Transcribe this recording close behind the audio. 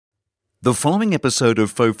The following episode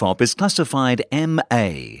of FOFOP is classified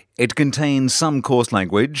MA. It contains some coarse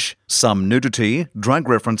language, some nudity, drug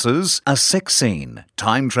references, a sex scene,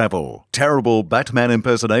 time travel, terrible Batman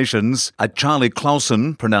impersonations, a Charlie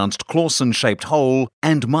Clausen, pronounced Clausen-shaped hole,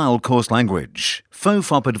 and mild coarse language.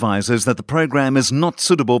 FOFOP advises that the program is not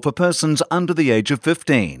suitable for persons under the age of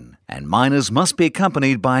 15, and minors must be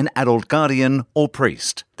accompanied by an adult guardian or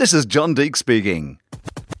priest. This is John Deek speaking.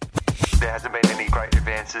 There hasn't been any great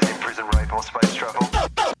advances in prison rape or space travel.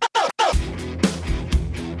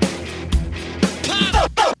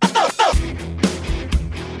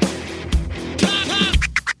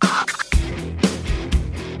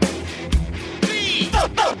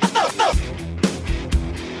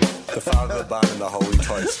 The Father, the Son, and the Holy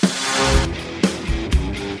Toast.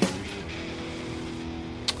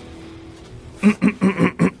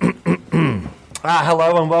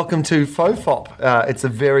 Hello and welcome to FOFOP. It's the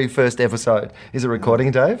very first episode. Is it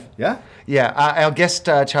recording, Dave? Yeah. Yeah. Our guest,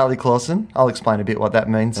 Charlie Clausen, I'll explain a bit what that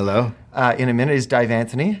means. Hello. In a minute, is Dave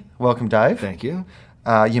Anthony. Welcome, Dave. Thank you.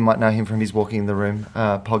 You might know him from his Walking in the Room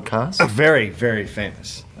podcast. Very, very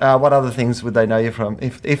famous. What other things would they know you from?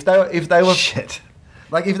 If they were... Shit.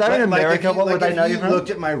 Like, if they were in America, what would they know you from? If you looked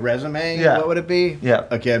at my resume, Yeah. what would it be? Yeah.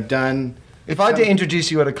 Okay, I've done... If I had to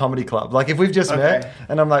introduce you at a comedy club, like if we've just met,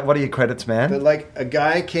 and I'm like, what are your credits, man? But like, a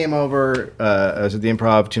guy came over, I was at the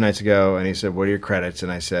Improv 2 nights ago, and he said, what are your credits?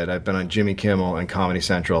 And I said, I've been on Jimmy Kimmel and Comedy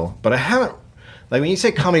Central. But I haven't... Like, when you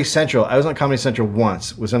say Comedy Central, I was on Comedy Central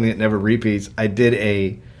once with something that never repeats. I did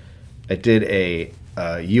a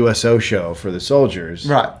USO show for the soldiers.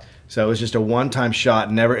 Right. So it was just a one-time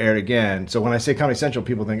shot, never aired again. So when I say Comedy Central,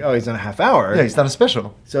 people think, oh, he's done a half hour. Yeah, he's done a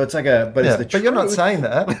special. So it's like a, but Yeah, it's the but truth. you're not saying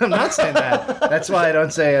that. I'm not saying that. That's why I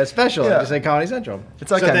don't say a special. Yeah. I just say Comedy Central. It's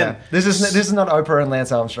okay So then- now. This is not Oprah and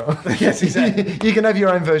Lance Armstrong. Yes, exactly. You can have your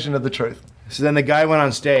own version of the truth. So then the guy went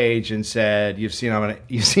on stage and said, you've seen him on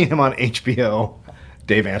HBO,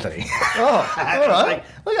 Dave Anthony. Oh, all I was right. like,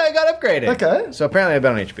 look, I got upgraded. Okay. So apparently I've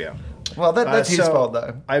been on HBO. Well, that's his So fault,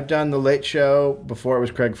 though. I've done The Late Show before it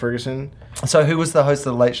was Craig Ferguson, So who was the host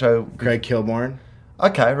of the Late Show? Craig Kilborn.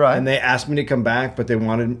 Okay, right. And they asked me to come back, but they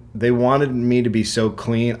wanted me to be so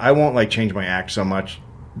clean. I won't like change my act so much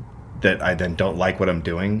that I then don't like what I'm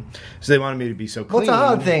doing. So they wanted me to be so clean. What's a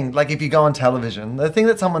hard thing? Like if you go on television, the thing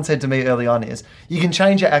that someone said to me early on is you can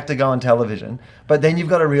change your act to go on television, but then you've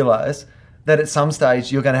got to realise that at some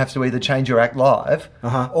stage you're going to have to either change your act live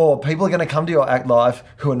or people are going to come to your act live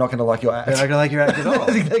who are not going to like your act. They're not going to like your act at all.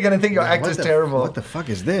 They're going to think your act What is the- terrible. What the fuck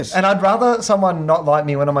is this? And I'd rather someone not like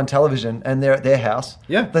me when I'm on television and they're at their house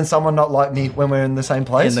than someone not like me when we're in the same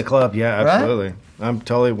place. In the club, yeah, Right? absolutely. I'm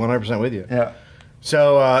totally 100% with you. Yeah.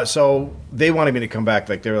 So they wanted me to come back.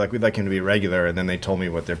 Like they were like, we'd like him to be regular, and then they told me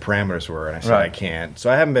what their parameters were, and I said Right. I can't. So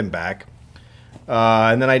I haven't been back.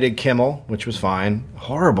 And then I did Kimmel, which was fine.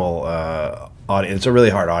 Horrible audience. It's a really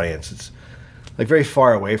hard audience. It's like very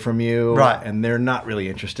far away from you, Right. And they're not really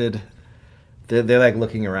interested. They're like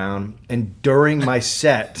looking around. And during my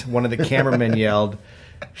set, one of the cameramen yelled,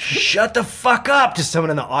 "Shut the fuck up!" to someone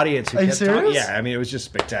in the audience who Are you kept talking. serious? Yeah, I mean it was just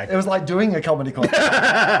spectacular. It was like doing a comedy concert.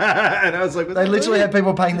 And I was like, They literally had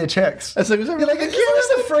people paying their checks. I was like, was that You're like, is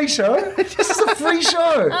this a free show? This is a free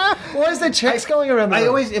show. Why is there checks going around the I room?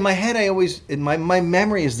 always, in my head, my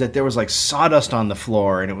memory is that there was like sawdust on the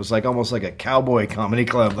floor and it was like almost like a cowboy comedy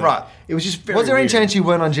club. Like, Right. It was just very Was there any weird. chance you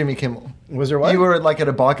weren't on Jimmy Kimmel? Was there what? You were like at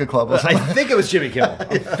a biker club or something. I think it was Jimmy Kimmel.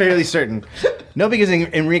 I'm fairly certain. No, because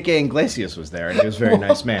Enrique Iglesias was there and he was a very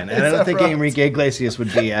nice man. And I Is don't that think right? Enrique Iglesias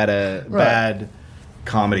would be at a bad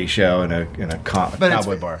comedy show in a But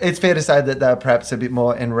cowboy bar. it's fair to say that they're perhaps a bit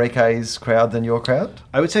more Enrique's crowd than your crowd.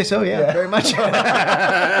 I would say so, yeah. very much.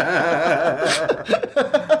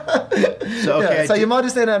 So, okay, Yeah, so you might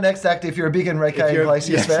have seen our next act if you're a big Enrique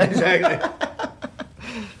Iglesias fan. Exactly.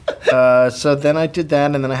 So then I did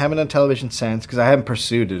that, and then I haven't done television since because I haven't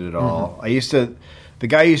pursued it at all. The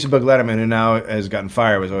guy who used to book Letterman, who now has gotten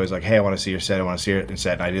fired, was always like, "Hey, I want to see your set. I want to see your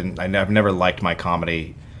set." And I've never liked my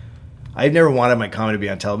comedy. I've never wanted my comedy to be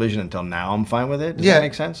on television until now. I'm fine with it. Does that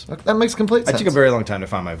make sense? That makes complete I sense. took a very long time to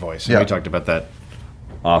find my voice. And Yeah. we talked about that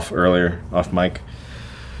off mic.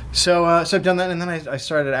 So I've done that, and then I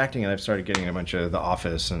started acting, and I've started getting a bunch of The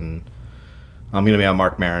Office, and I'm going to be on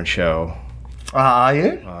Mark Maron's show. Are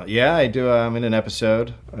you? Yeah, I do. I'm in an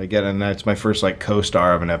episode. And it's my first like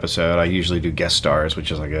co-star of an episode. I usually do guest stars, which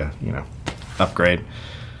is like a upgrade.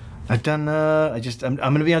 I've done. I'm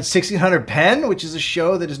going to be on 1600 Penn, which is a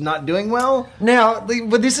show that is not doing well. Now,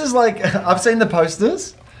 but this is like I've seen the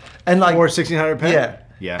posters, and like Or 1600 Penn. yeah,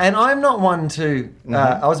 Yeah. And I'm not one to.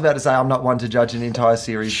 I was about to say I'm not one to judge an entire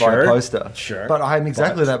series by a poster. Sure. But I'm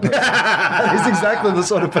exactly that person. That is exactly the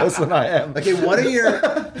sort of person I am. Okay, what are your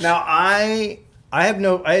now? I had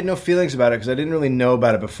no feelings about it because I didn't really know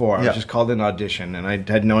about it before. I was just called an audition, and I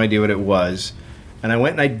had no idea what it was. And I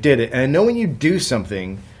went and I did it. And I know when you do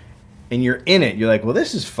something, and you're in it, you're like, well,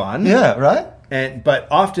 this is fun. Yeah. Right. But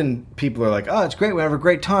often people are like, oh, it's great, we have a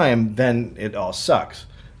great time. Then it all sucks.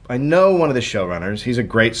 I know one of the showrunners. He's a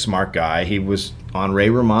great, smart guy. He was on Ray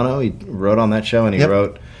Romano. He wrote on that show, and he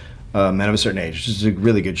wrote Men of a Certain Age, which is a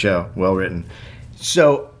really good show, well written.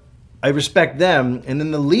 So I respect them. And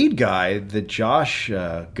then the lead guy, the Josh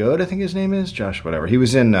Good, I think his name is Josh, whatever. He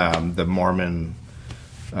was in the Mormon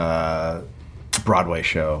Broadway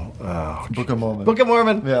show. Book of Mormon. Book of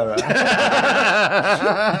Mormon. Yeah. Right.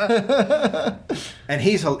 And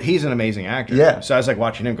he's an amazing actor. Yeah. So I was like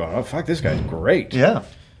watching him going, oh, fuck, this guy's great. Yeah.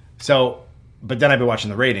 So, but then I've been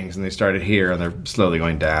watching the ratings, and they started here, and they're slowly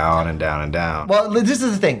going down and down and down. Well, this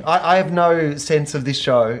is the thing. I have no sense of this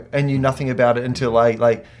show and knew nothing about it until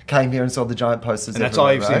I came here and saw the giant posters. And that's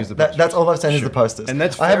all you've seen is the posters. That's all I've seen is the posters. And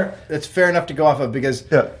that's fair. That's fair enough to go off of because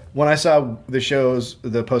Yeah. when I saw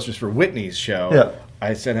the posters for Whitney's show,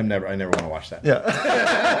 I said I never want to watch that. Yeah.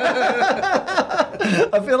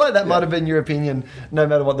 I feel like that might have been your opinion, no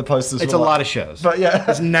matter what the posters It's were a like. lot of shows. But yeah.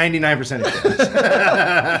 It's 99% of shows.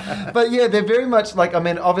 But yeah, they're very much like, I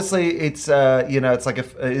mean, obviously it's, it's like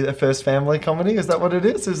a first family comedy. Is that what it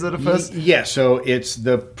is? Is it a first? Yeah, so it's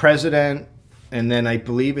the president, and then I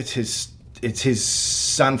believe it's his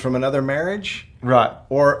son from another marriage. Right.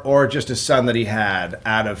 Or just a son that he had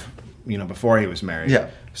out of, before he was married. Yeah.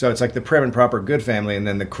 So it's like the prim and proper good family, and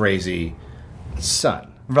then the crazy son.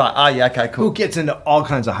 Right. Oh, yeah. Okay, cool. Who gets into all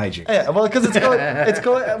kinds of hijinks. Yeah, well, because it's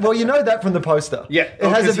called, well, you know that from the poster. Yeah. It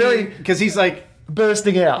has a very... Because he's like...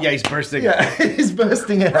 bursting out. Yeah, he's bursting Yeah, out. he's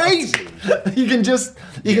bursting out. Crazy. You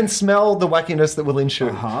can smell the wackiness that will ensue.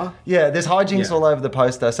 Uh-huh. Yeah, there's hijinks all over the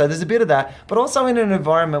poster. So there's a bit of that, but also in an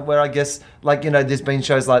environment where I guess, there's been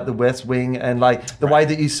shows like The West Wing, and the way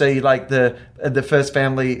that you see the first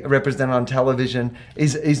family represented on television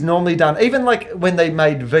is normally done. Even when they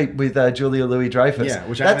made Veep with Julia Louis-Dreyfus. Yeah,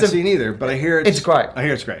 which I haven't seen either, but I hear it's great. I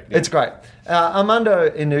hear it's great. It's great. Armando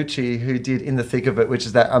Iannucci, who did In the Thick of It, which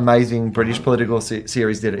is that amazing British political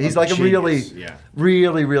series, did it. He's like genius. a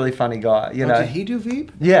really, really funny guy. Did he do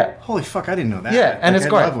Veep? Yeah. Holy fuck, I didn't know that. Yeah, and it's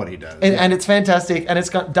great. I love what he does. And it's fantastic, and it's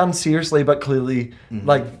done seriously, but clearly,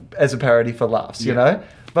 as a parody for laughs, you know?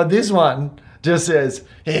 But this one just says,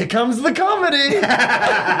 here comes the comedy.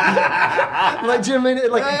 Do you mean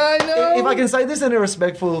it? I know. If I can say this in a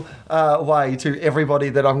respectful way to everybody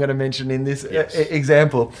that I'm going to mention in this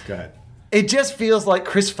example. Go ahead. It just feels like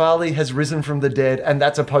Chris Farley has risen from the dead, and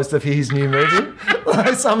that's a poster for his new movie.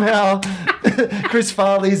 Somehow Chris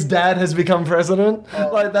Farley's dad has become president.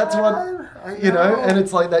 That's what, and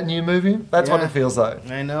it's like that new movie. That's what it feels like.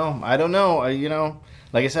 I know. I don't know.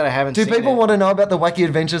 Like I said, I haven't seen it. Do people want to know about the wacky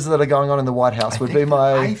adventures that are going on in the White House?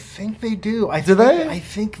 I think they do. Do they? I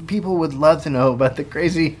think people would love to know about the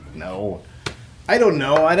crazy... No. I don't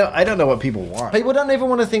know. I don't know what people want. People don't even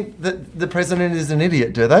want to think that the president is an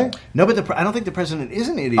idiot, do they? No, but I don't think the president is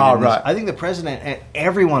an idiot. Oh, right. I think the president and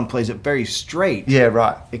everyone plays it very straight. Yeah,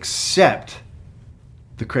 right. Except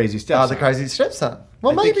the crazy stepson. The crazy stepson.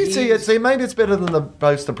 Well, maybe maybe it's better than the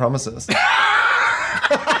poster promises. They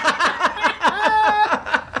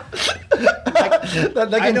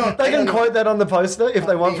can quote that on the poster if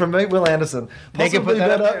they want from me. Will Anderson.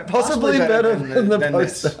 Possibly better than the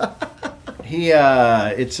poster.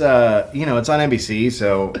 It's on NBC,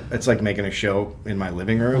 so it's like making a show in my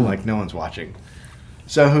living room, like no one's watching.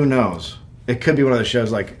 So who knows? It could be one of those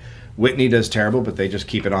shows like Whitney does terrible, but they just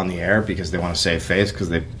keep it on the air because they want to save face because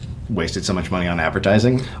they've wasted so much money on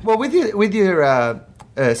advertising. Well, with your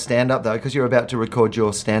stand-up though, because you're about to record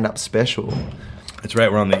your stand-up special. That's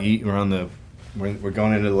right. We're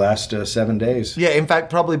going into the last 7 days. Yeah, in fact,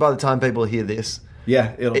 probably by the time people hear this.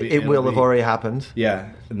 Yeah, it will have already happened. Yeah,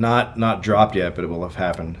 not dropped yet, but it will have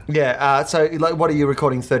happened. Yeah. So, what are you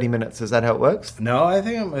recording? 30 minutes? Is that how it works? No, I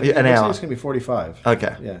think an hour. It's gonna be 45.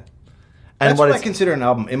 Okay. Yeah. And that's what I consider an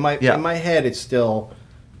album. In my head, it's still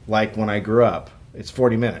like when I grew up. It's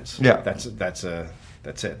 40 minutes. Yeah. That's it. That's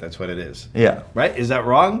what it is. Yeah. Right? Is that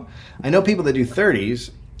wrong? I know people that do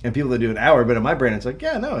 30s. And people that do an hour, but in my brain, it's like,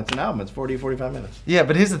 yeah, no, it's an album. It's 40, 45 minutes. Yeah,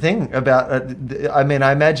 but here's the thing about, I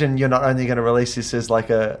imagine you're not only going to release this as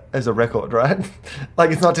as a record, right?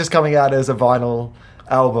 It's not just coming out as a vinyl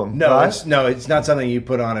album. No, right? it's not something you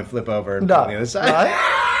put on and flip over and put on the other side. Right?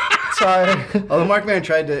 So Although Mark Maron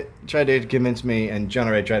tried to convince me, and John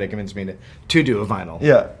Ray tried to convince me to do a vinyl.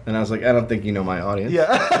 Yeah. And I was like, I don't think you know my audience. yeah.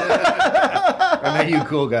 I know you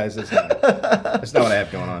cool guys. That's not what I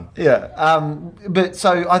have going on. Yeah. But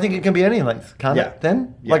so I think it can be any length, can't Yeah. it?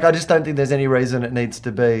 Then, Yeah. like, I just don't think there's any reason it needs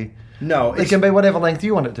to be. No, It can be whatever length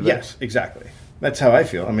you want it to be. Yes, exactly. That's how I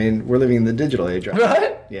feel. I mean, we're living in the digital age,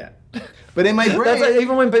 Right? Yeah. But in my brain, That's like,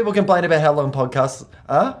 even when people complain about how long podcasts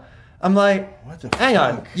are, I'm like, What the hang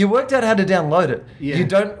on, fuck? you worked out how to download it. Yeah.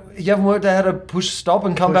 You haven't worked out how to push stop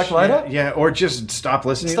and come back later? Yeah, or just stop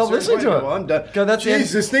listening. Stop at a certain listening to point. it. Well, I'm done. Go, that's the end.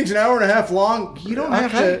 Jeez, this thing's an hour and a half long. You don't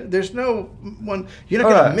have Okay. to. There's no one. You're not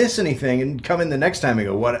All going right. to miss anything and come in the next time and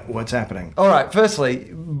go, what's happening? All right,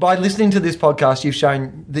 firstly, by listening to this podcast, you've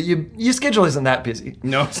shown that your schedule isn't that busy.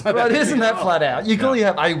 No, it's not. Right, that it isn't busy at that all. flat out. You clearly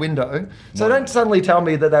have a window. So don't suddenly tell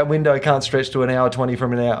me that window can't stretch to an hour 20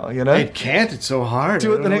 from an hour, you know? It can't. It's so hard.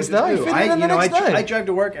 Do I it don't the know next what to day. do. Fit it in the next day. I drive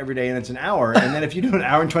to work every day and it's an hour. And then if you do an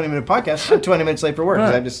hour and 20-minute podcast, I'm 20 minutes late for work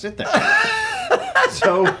because I have to sit there.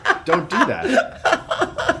 So don't do that.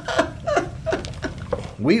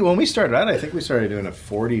 When we started out, I think we started doing a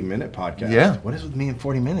 40-minute podcast. Yeah. What is with me in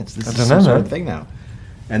 40 minutes? This I is don't some know, sort man. of thing now.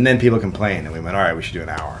 And then people complain, and we went, all right, we should do an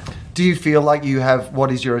hour. Do you feel like you have,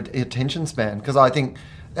 what is your attention span? Because I think,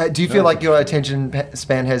 do you feel like your attention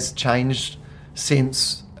span has changed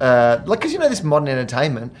since, because this modern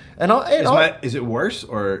entertainment, and Is it worse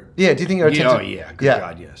or? yeah, do you think your attention? Oh yeah, good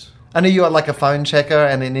God, yes. I know you are like a phone checker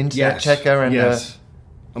and an internet Yes. checker, and yes.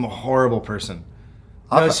 I'm a horrible person.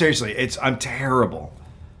 No, seriously, I'm terrible.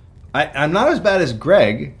 I'm not as bad as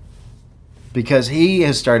Greg because he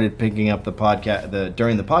has started picking up the podcast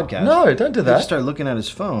during the podcast. No, don't do He that. just started looking at his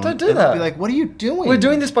phone. Don't do and that. Be like, what are you doing? we're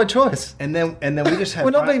doing this by choice. And then we just have.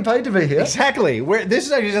 We're not being paid to be here. Exactly. This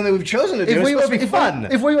is actually something we've chosen to do. It's supposed to be fun.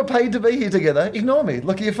 If we were paid to be here together, ignore me.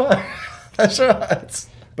 Look at your phone. That's right.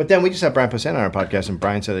 But then we just had Brian Posehn on our podcast, and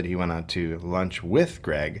Brian said that he went out to lunch with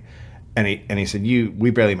Greg, and he said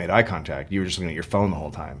we barely made eye contact. You were just looking at your phone the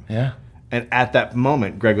whole time. Yeah. And at that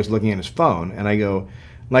moment, Greg was looking at his phone, and I go,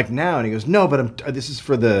 like now, and he goes, no, but this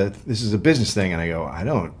is a business thing, and I go, I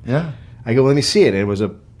don't. Yeah. I go, well, let me see it. And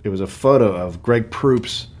it was a photo of Greg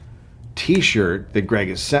Proop's T-shirt that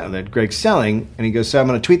Greg's selling, and he goes, so I'm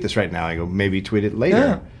going to tweet this right now. I go, maybe tweet it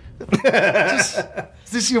later.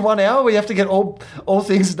 Is this your 1 hour where you have to get all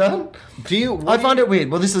things done? I find it weird.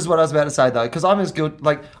 Well, this is what I was about to say though, because I'm as good.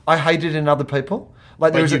 Like I hate it in other people.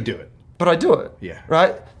 Like But you do it. But I do it. Yeah.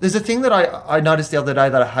 Right. There's a thing that I noticed the other day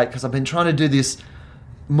that I hate because I've been trying to do this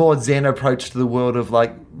more Zen approach to the world of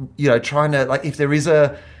trying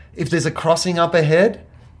to if there's a crossing up ahead,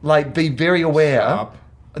 be very aware. Stop.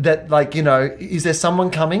 That is there someone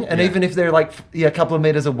coming? And even if they're a couple of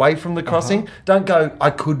meters away from the crossing, don't go, I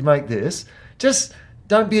could make this. Just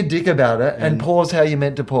don't be a dick about it and pause how you're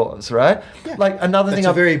meant to pause, right? Yeah. Another That's thing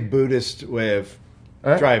a very Buddhist way of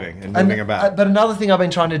driving and moving about. But another thing I've been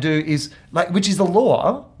trying to do is which is the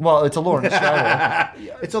law. Well, it's a law in Australia.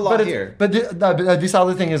 It's a law here. But this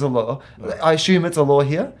other thing is a law. I assume it's a law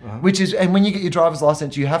here, which is, and when you get your driver's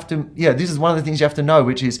license, you have to. Yeah, this is one of the things you have to know,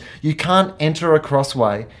 which is you can't enter a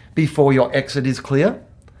crossway before your exit is clear.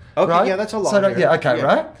 Okay, right? yeah, that's a law. So here. yeah, okay, Yeah.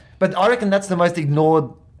 right. But I reckon that's the most ignored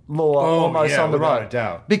law almost yeah, on the without road. a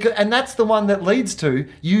doubt. And that's the one that leads to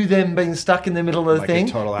you then being stuck in the middle of the Like a thing.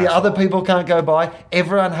 total The other asshole. people can't go by.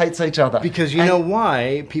 Everyone hates each other. Because you know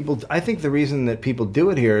why people? I think the reason that people do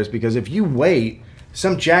it here is because if you wait,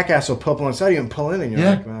 some jackass will pull up alongside you and pull in, and you're Yeah.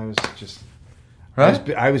 like, well, I was just,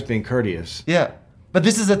 Right? I was being courteous. Yeah. But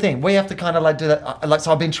this is the thing. We have to kind of do that.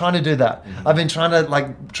 So I've been trying to do that. I've been trying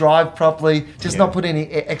to drive properly, just not put any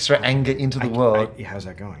extra anger into the world. How's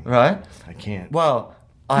that going? Right? I can't. Well,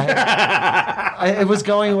 it was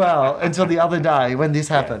going well until the other day when this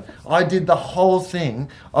happened. I did the whole thing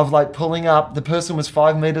of pulling up. The person was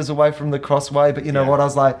 5 meters away from the crossway, but you know what? I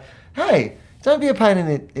was like, hey, don't be a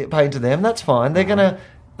pain to them. That's fine.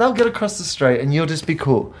 They'll get across the street and you'll just be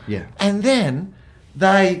cool. Yeah. And then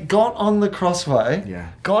they got on the crossway,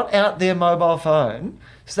 got out their mobile phone,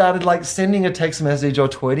 started sending a text message or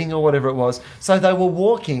tweeting or whatever it was. So they were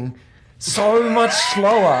walking so much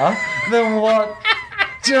slower than what.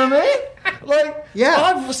 Do you know what I mean?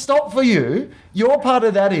 I've stopped for you. Your part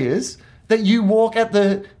of that is that you walk at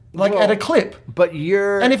at a clip. But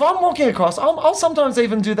you're. And if I'm walking across, I'll sometimes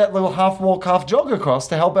even do that little half walk, half jog across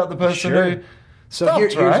to help out the person who So stopped,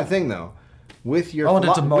 here's right? the thing, though. With your I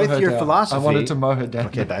wanted to mow her down. philosophy, I wanted to mow her down.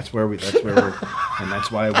 Okay, that's where we're, and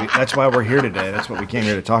that's why we're here today. That's what we came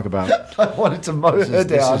here to talk about. I wanted to mow her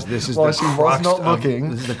down This is while the she was crust not of-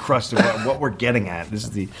 looking. This is the crust of what we're getting at. This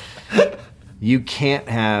is the. you can't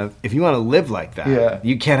have, if you want to live like that, Yeah.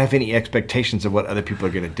 you can't have any expectations of what other people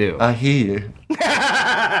are going to do. I hear you.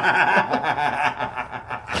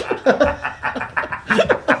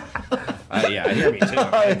 Yeah, I hear me too.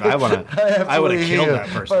 I would have killed that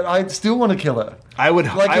person. But I still want to kill her. I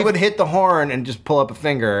would hit the horn and just pull up a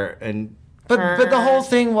finger and. But the whole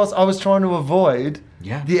thing was I was trying to avoid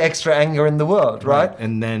the extra anger in the world, right?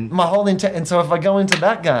 And then my whole intent. And so if I go into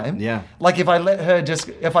that game, like if I let her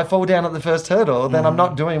if I fall down at the first hurdle, then I'm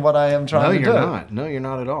not doing what I am trying to do. No, you're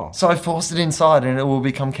not at all. So I forced it inside, and it will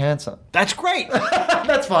become cancer. That's great.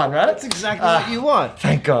 That's fine, right? That's exactly what you want.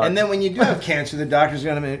 Thank God. And then when you do have cancer, the doctor's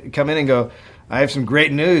going to come in and go, "I have some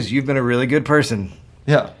great news. You've been a really good person.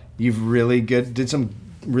 Yeah. You've really did some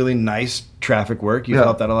really nice traffic work. You've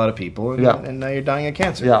helped out a lot of people, and now you're dying of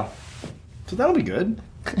cancer. Yeah. So that'll be good.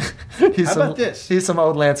 How about this? Here's some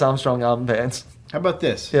old Lance Armstrong armbands. How about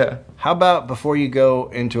this? Yeah. How about before you go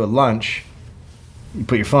into a lunch, you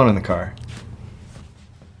put your phone in the car?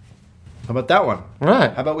 How about that one?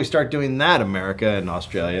 Right. How about we start doing that, America and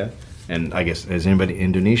Australia? And I guess, is anybody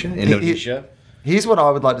Indonesia? Indonesia? Here's what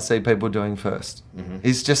I would like to see people doing first.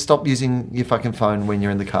 Is just stop using your fucking phone when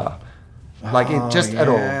you're in the car. Like, at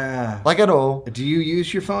all. Like, at all. Do you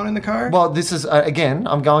use your phone in the car? Well, this is, again,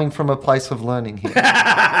 I'm going from a place of learning here.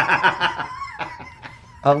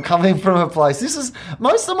 I'm coming from a place. This is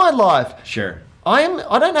most of my life. Sure. I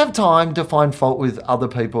don't have time to find fault with other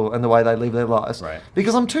people and the way they live their lives. Right.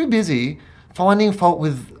 Because I'm too busy finding fault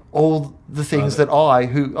with all the things that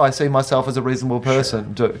who I see myself as a reasonable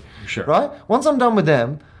person, do. Sure. Right? Once I'm done with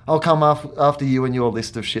them, I'll come after you and your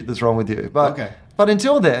list of shit that's wrong with you. But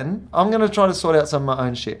until then, I'm going to try to sort out some of my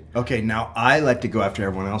own shit. Okay, now I like to go after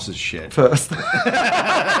everyone else's shit. First. So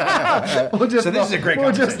this is a great conversation.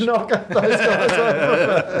 We'll just knock those guys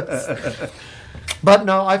over first. But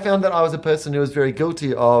no, I found that I was a person who was very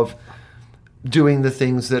guilty of doing the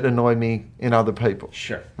things that annoy me in other people.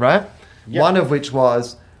 Sure. Right? Yep. One of which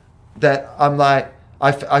was that I'm like,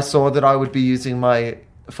 I saw that I would be using my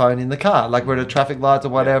phone in the car. Like we're at a traffic lights or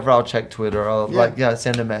whatever, I'll check Twitter or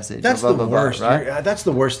send a message. That's blah, the blah, blah, worst. right? That's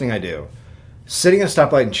the worst thing I do. Sitting at a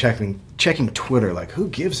stoplight and checking Twitter, like who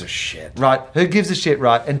gives a shit? Right. Who gives a shit,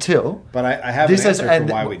 right? Until... But I have an answer for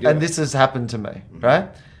why we do it. And this has happened to me, right?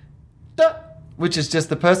 Which is just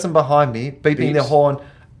the person behind me beeping their horn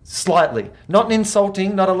slightly. Not an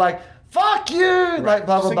insulting, not a like, fuck you, like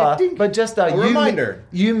blah, blah, blah. Ding. But just a reminder.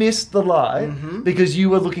 You missed the light because you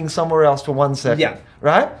were looking somewhere else for 1 second. Yeah.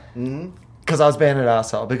 Right? Because I was being an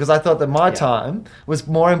asshole. Because I thought that my time was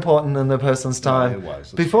more important than the person's time it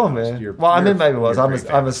was. before me. Maybe it was.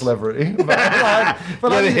 I'm a celebrity. But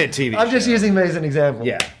You're the hit TV I'm just show. using me as an example.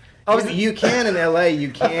 Yeah. You can in LA. You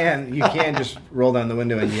can just roll down the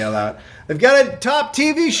window and yell out, "They've got a top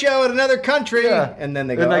TV show in another country," and then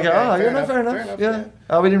they go, fair enough. Yeah.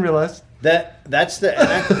 Oh, we didn't realize. That's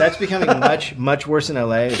becoming much worse in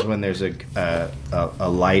LA is when there's a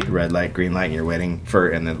light, red light, green light, and you're waiting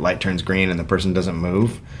and the light turns green and the person doesn't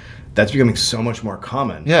move. That's becoming so much more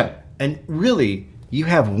common. Yeah. And really, you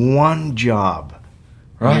have one job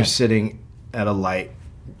when you're Right. sitting at a light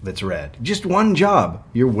that's red. Just one job.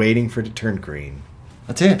 You're waiting for it to turn green.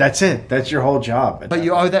 That's it. That's it. That's your whole job. But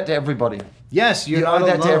you owe that to everybody. Yes, you're you not owe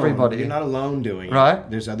that alone. to everybody. You're not alone doing it. Right.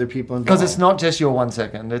 There's other people involved. Because it's not just your 1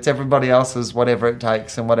 second. It's everybody else's whatever it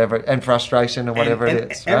takes and frustration and whatever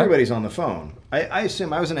it is. Right? Everybody's on the phone. I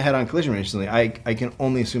assume I was in a head-on collision recently. I can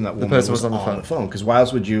only assume that woman person was was on on the the phone. phone. Because why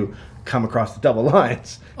else would you come across the double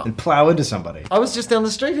lines and plow into somebody? I was just down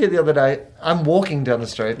the street here the other day. I'm walking down the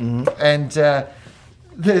street and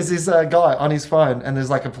there's this guy on his phone and there's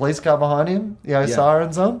like a police car behind him,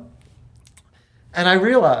 sirens on. And I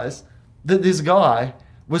realised that this guy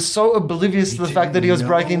was so oblivious to the fact that he was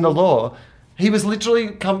breaking the law. He was literally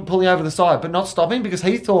pulling over the side, but not stopping because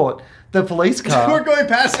he thought the police car... We're going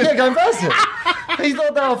past it. Yeah, going past it. He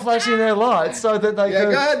thought they were flashing their lights so that they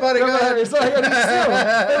could... go ahead, buddy, go ahead. It's like, and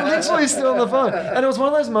they're literally still on the phone. And it was one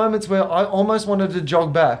of those moments where I almost wanted to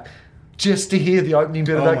jog back just to hear the opening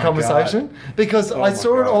bit of that my conversation because I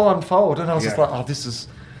saw it all unfold and I was just Yeah. like, oh, this is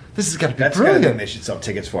going to be That's the kind of thing brilliant. they should sell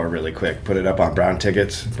tickets for really quick. Put it up on brown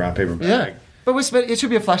tickets, brown paper bag. Yeah. But it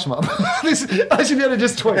should be a flash mob. I should be able to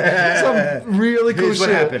just tweet some really cool Here's what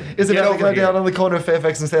shit. happened. Is Get about to over go here. down on the corner of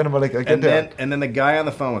Fairfax and Santa Monica. Get down. And then the guy on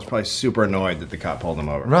the phone was probably super annoyed that the cop pulled him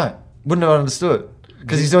over. Right. Wouldn't have understood.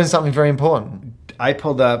 Because he's doing something very important. I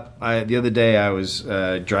pulled up the other day. I was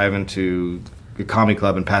driving to a comedy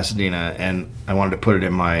club in Pasadena, and I wanted to put it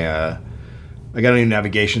in my. I got a new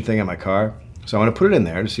navigation thing in my car, so I want to put it in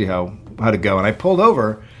there to see how to go. And I pulled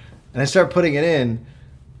over, and I started putting it in,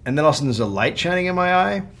 and then all of a sudden there's a light shining in my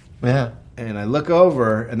eye, Yeah. and I look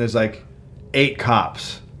over, and there's like 8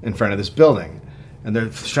 cops in front of this building, and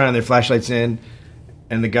they're shining their flashlights in,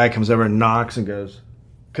 and the guy comes over and knocks and goes,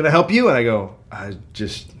 "Can I help you?" And I go, I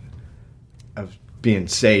was being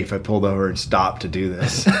safe. I pulled over and stopped to do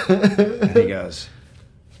this. And he goes,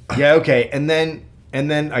 "Yeah, okay." And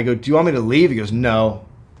then I go, "Do you want me to leave?" He goes, No,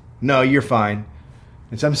 you're fine."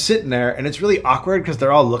 And so I'm sitting there, and it's really awkward because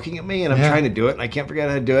they're all looking at me, and I'm trying to do it, and I can't figure out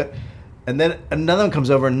how to do it. And then another one comes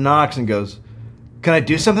over and knocks and goes, "Can I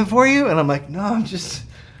do something for you?" And I'm like, "No, I'm just,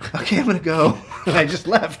 okay, I'm going to go." And I just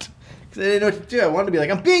left because I didn't know what to do. I wanted to be like,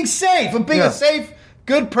 I'm being safe. I'm being a safe,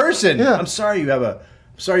 good person. Yeah. I'm sorry you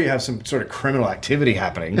have some sort of criminal activity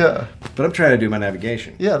happening. Yeah. But I'm trying to do my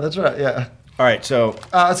navigation. Yeah, that's right. Yeah. All right, so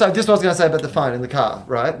So just what I was going to say about the phone in the car,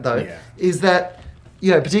 right? Though, is that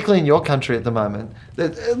particularly in your country at the moment,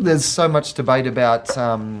 there's so much debate about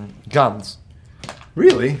guns.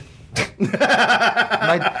 really, Made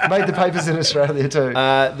the papers in Australia too.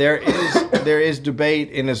 there is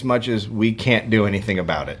debate in as much as we can't do anything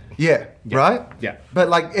about it. Yeah, right? Yeah. But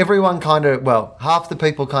like everyone half the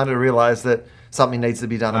people kind of realize that something needs to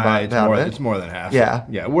be done about it. It's more than half. Yeah.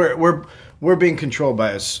 Yeah. We're being controlled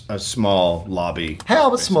by a small lobby.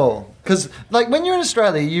 How small? Because like when you're in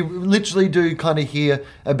Australia, you literally do kind of hear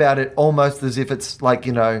about it almost as if it's like,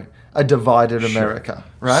 a divided America,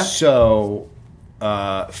 right? So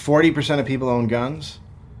 40% of people own guns.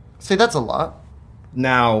 See, that's a lot.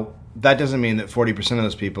 Now, that doesn't mean that 40% of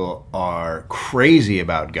those people are crazy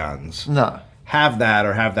about guns. No. Have that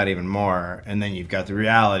or have that even more. And then you've got the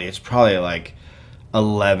reality. It's probably like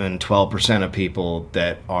 11, 12% of people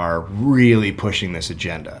that are really pushing this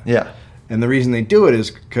agenda. Yeah. And the reason they do it is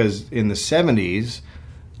because in the 70s,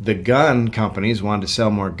 the gun companies wanted to sell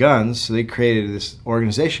more guns, so they created this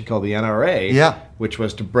organization called the NRA, which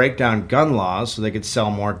was to break down gun laws so they could sell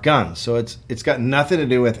more guns. So it's got nothing to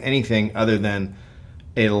do with anything other than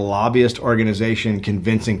a lobbyist organization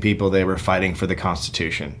convincing people they were fighting for the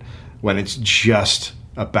Constitution when it's just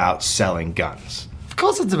about selling guns. Of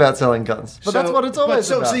course it's about selling guns. But that's what it's always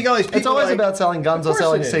about. So you got these people it's always about selling guns or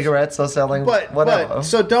selling cigarettes or selling whatever.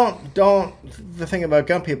 So don't the thing about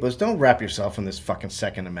gun people is don't wrap yourself in this fucking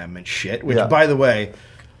Second Amendment shit, which by the way,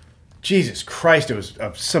 Jesus Christ, it was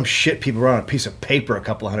some shit people wrote on a piece of paper a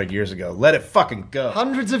couple of 100 years ago. Let it fucking go.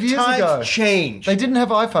 Hundreds of years ago. Times change. They didn't have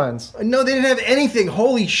iPhones. No, they didn't have anything.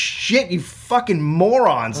 Holy shit, you fucking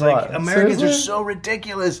morons. Right. Like, Americans Seriously? are so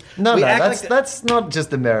ridiculous. No, that's not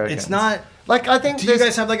just Americans. It's not. Like, I think do you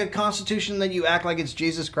guys have like a constitution that you act like it's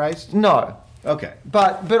Jesus Christ? No. Okay.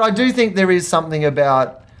 But I do think there is something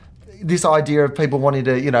about this idea of people wanting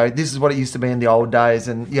to, this is what it used to be in the old days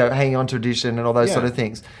and, hanging on tradition and all those sort of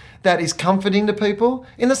things. That is comforting to people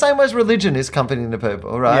in the same way as religion is comforting to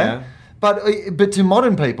people, right? Yeah. But to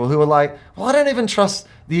modern people who are like, well, I don't even trust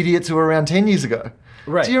the idiots who were around 10 years ago.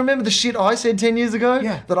 Right. Do you remember the shit I said 10 years ago?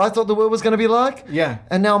 Yeah. That I thought the world was going to be like? Yeah.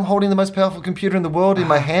 And now I'm holding the most powerful computer in the world in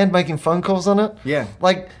my hand, making phone calls on it? Yeah.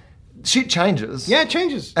 Like, shit changes. Yeah, it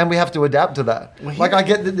changes. And we have to adapt to that. Well, like, I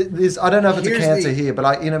get this, I don't know if it's a here's cancer here,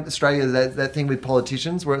 but in Australia, that thing with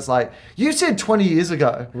politicians where it's like, you said 20 years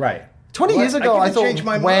ago. Right. 20 years ago, I thought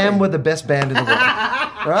Wham mind. were the best band in the world.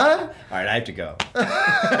 Right? All right, I have to go.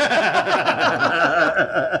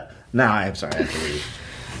 No, I'm sorry, I have to leave.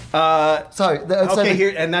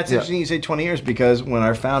 Here, and that's interesting you say 20 years because when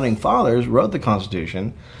our founding fathers wrote the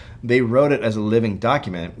Constitution, they wrote it as a living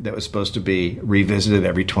document that was supposed to be revisited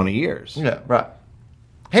every 20 years. Yeah, right.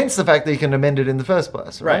 Hence the fact that you can amend it in the first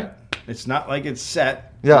place, right? It's not like it's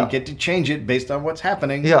set. Yeah. You get to change it based on what's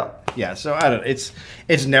happening. Yeah. Yeah, so I don't know.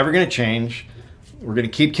 It's never going to change. We're going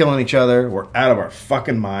to keep killing each other. We're out of our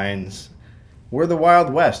fucking minds. We're the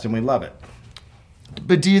Wild West, and we love it.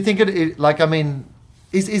 But do you think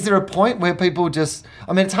is there a point where people just...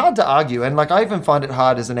 it's hard to argue, and I even find it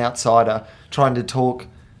hard as an outsider trying to talk...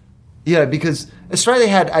 because Australia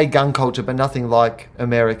had a gun culture, but nothing like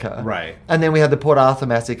America. Right. And then we had the Port Arthur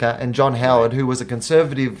massacre, and John Howard, who was a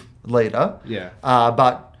conservative leader, did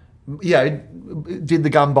the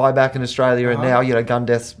gun buyback in Australia, and now, gun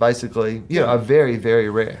deaths basically, are very, very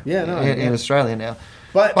rare in Australia now.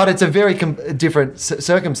 But it's a very different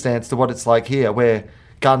circumstance to what it's like here, where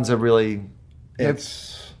guns are really...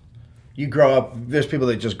 You grow up... There's people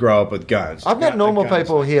that just grow up with guns. I've met normal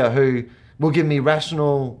people here who will give me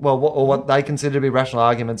rational... or what they consider to be rational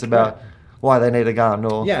arguments about why they need a gun,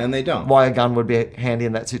 or... Yeah, and they don't. Why a gun would be handy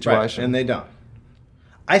in that situation. Right, and they don't.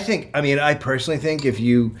 I personally think if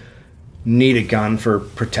you need a gun for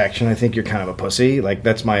protection, I think you're kind of a pussy. Like,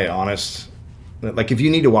 that's my honest... Like, if you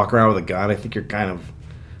need to walk around with a gun, I think you're kind of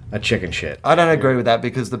a chicken shit. I don't agree with that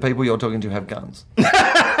because the people you're talking to have guns.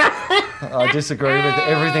 I disagree with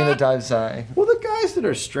everything that Dave's saying. Well, the guy guys that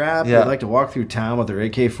are strapped, Yeah. that like to walk through town with their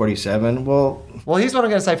AK-47, well, Here's what I'm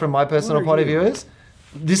going to say from my personal point of view is,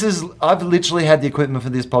 I've literally had the equipment for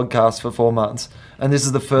this podcast for 4 months, and this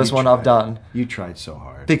is the first one I've done. You tried so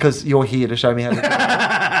hard. Because you're here to show me how to do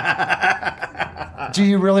it. Do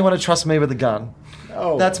you really want to trust me with a gun?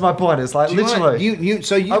 Oh. That's my point. It's like, literally.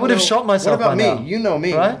 I would have shot myself What about by me? now. You know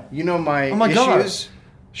me. Right? You know my, Oh my God. issues.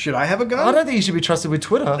 Should I have a gun? I don't think you should be trusted with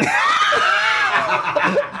Twitter.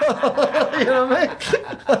 You know what I mean?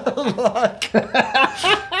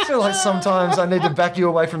 I feel like sometimes I need to back you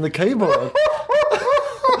away from the keyboard.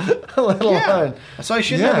 Let alone. So I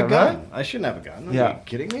shouldn't have a gun. Right? I shouldn't have a gun. Are Yeah. you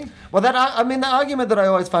kidding me? Well, the argument that I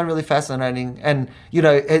always find really fascinating, and,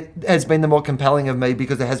 it has been the more compelling of me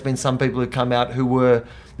because there has been some people who come out who were,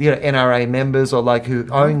 NRA members or like who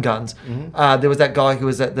own guns. There was that guy who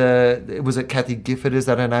was at Kathy Gifford, is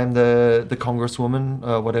that her name? The congresswoman,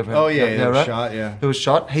 or whatever. Oh, yeah, right? was shot, yeah. Who was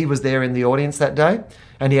shot. He was there in the audience that day,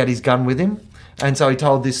 and he had his gun with him. And so he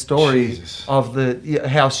told this story Jesus. of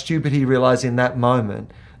how stupid he realised in that moment.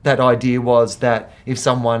 That idea was that if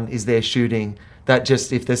someone is there shooting, that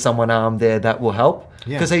just if there's someone armed there, that will help.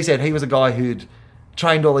 Yeah. Because he said he was a guy who'd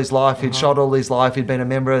trained all his life, he'd shot all his life, he'd been a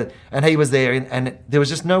member, and he was there, and there was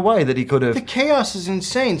just no way that he could have. The chaos is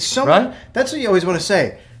insane. Right? That's what you always want to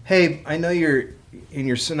say. Hey, I know you're in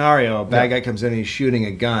your scenario. A bad guy comes in and he's shooting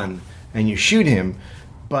a gun, and you shoot him,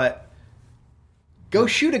 but go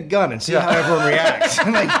shoot a gun and see how everyone reacts.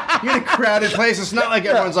 Like, you're in a crowded place. It's not like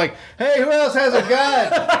everyone's like, hey, who else has a gun?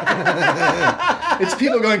 It's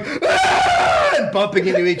people going, ah! and bumping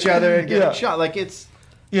into each other and getting shot. Like, it's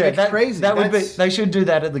crazy. They should do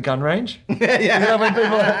that at the gun range.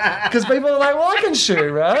 Yeah. Because people are like, well, I can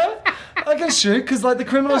shoot, right? I can shoot because the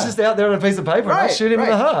criminal's just out there on a piece of paper and I'll shoot him in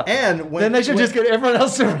the heart. And then they should just get everyone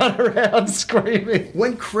else to run around screaming.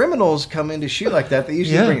 When criminals come in to shoot like that, they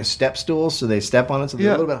usually bring a step stool so they step on it so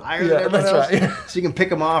they're a little bit higher than everyone else. Right. So you can pick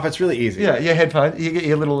them off. It's really easy. Yeah, your headphones. You get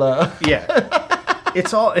your little.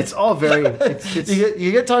 It's all very.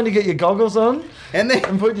 You get time to get your goggles on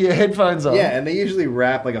and put your headphones on. Yeah, and they usually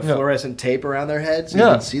wrap like a fluorescent tape around their heads so you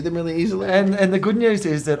can see them really easily. And the good news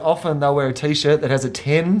is that often they'll wear a t-shirt that has a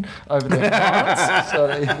 10 over their hearts so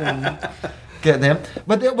that you can get them.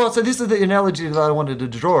 But so this is the analogy that I wanted to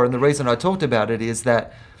draw, and the reason I talked about it is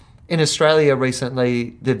that in Australia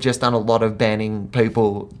recently they've just done a lot of banning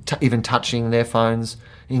people even touching their phones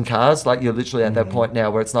in cars. Like you're literally at that point now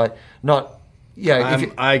where it's like not. Yeah,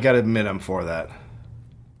 I gotta admit, I'm for that.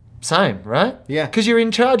 Same, right? Yeah, because you're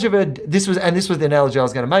in charge of this was the analogy I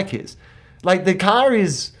was going to make. Is like the car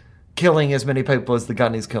is killing as many people as the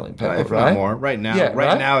gun is killing people, if right? not more. Right now, yeah,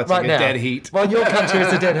 right now it's like a dead heat. Well, in your country,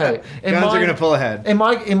 it's a dead heat. Guns are going to pull ahead. In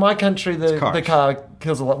my country, the car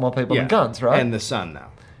kills a lot more people than guns, right? And the sun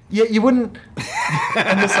now. Yeah, you wouldn't.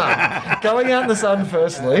 And the sun. Going out in the sun,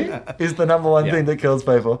 firstly, is the number one thing that kills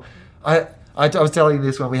people. I was telling you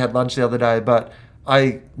this when we had lunch the other day, but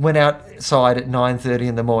I went outside at 9:30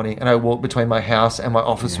 in the morning and I walked between my house and my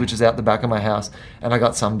office, which is out the back of my house, and I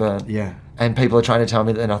got sunburned. Yeah. And people are trying to tell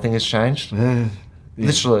me that nothing has changed.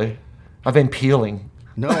 Literally. I've been peeling.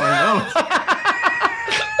 No, I know.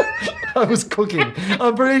 I was cooking.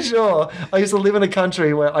 I'm pretty sure I used to live in a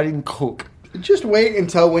country where I didn't cook. Just wait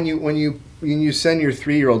until when you send your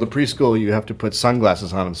 3-year-old to preschool, you have to put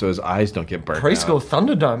sunglasses on him so his eyes don't get burnt. Preschool out.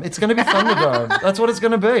 Thunderdome. It's going to be Thunderdome. That's what it's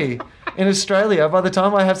going to be in Australia. By the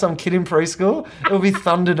time I have some kid in preschool, it will be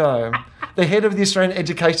Thunderdome. The head of the Australian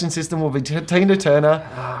education system will be Tina Turner.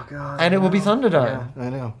 Oh God! And it will be Thunderdome. Yeah, I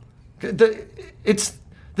know.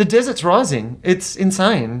 The desert's rising. It's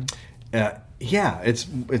insane. Yeah, it's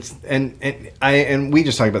and we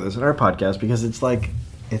just talked about this in our podcast because it's like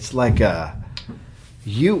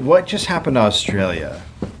what just happened to Australia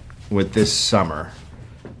with this summer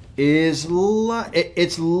is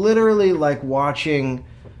it's literally like watching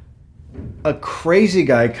a crazy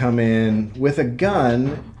guy come in with a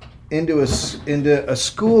gun into a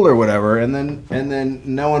school or whatever, and then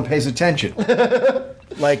no one pays attention.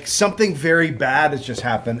 Like something very bad has just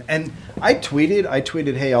happened, and I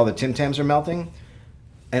tweeted, hey, all the Tim Tams are melting,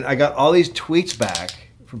 and I got all these tweets back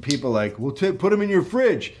from people like, well, put them in your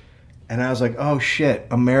fridge. And I was like, oh shit,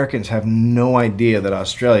 Americans have no idea that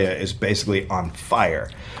Australia is basically on fire.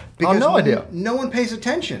 Because no idea. No one pays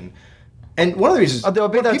attention. And one of the reasons there'll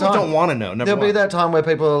be that people time. don't want to know. There'll be that time where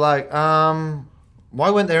people are like, why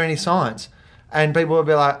weren't there any signs? And people will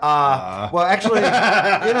be like, well, actually,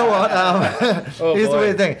 you know what? Here's the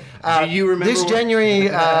weird thing. Do you remember this January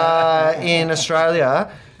in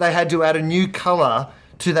Australia, they had to add a new colour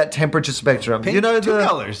to that temperature spectrum. Pink, you know two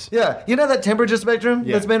colors. Yeah, you know that temperature spectrum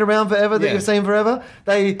that's been around forever that you've seen forever.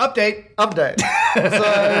 They Update. So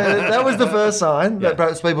that was the first sign that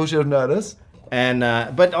perhaps people should have noticed. And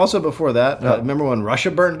but also before that, remember when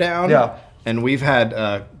Russia burned down? Yeah. And we've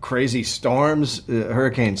had crazy storms,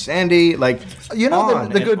 Hurricane Sandy, like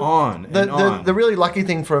the really lucky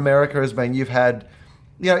thing for America has been you've had,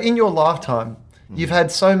 in your lifetime, you've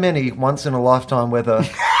had so many once in a lifetime weather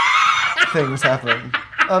things happen.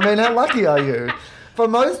 I mean, how lucky are you? For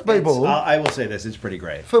most people, I will say this: it's pretty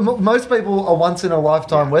great. For most people, a once in a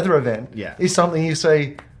lifetime weather event is something you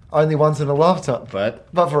see only once in a lifetime. But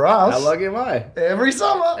for us, how lucky am I? Every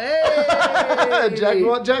summer, hey!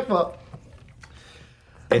 jackpot.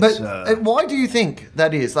 But why do you think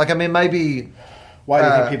that is? Like, I mean, maybe... Why do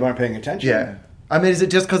you think people aren't paying attention? Yeah. I mean, is it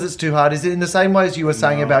just because it's too hard? Is it in the same way as you were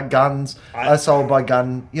saying about guns are sold by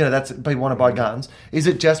gun? That's people want to buy guns. Is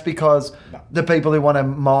it just because the people who want to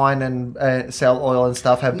mine and sell oil and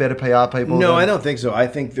stuff have better PR people? No, I don't think so. I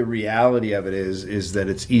think the reality of it is that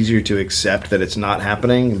it's easier to accept that it's not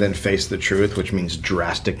happening than face the truth, which means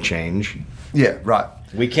drastic change. Yeah, right.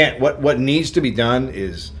 We can't... What needs to be done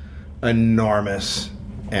is enormous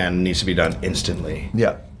and needs to be done instantly.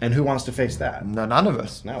 Yeah. And who wants to face that? No, none of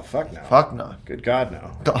us. No, fuck no. Fuck no. Good God,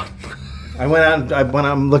 no. I went out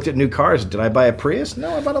and looked at new cars. Did I buy a Prius?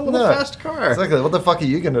 No, I bought a little fast car. Exactly. What the fuck are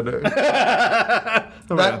you going to do?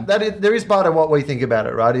 There is part of what we think about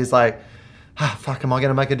it, right? Is like, fuck, am I going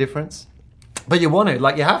to make a difference? But you want to,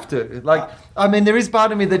 like, you have to. Like, I mean, there is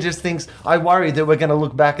part of me that just thinks, I worry that we're going to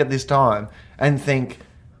look back at this time and think,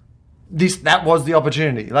 that was the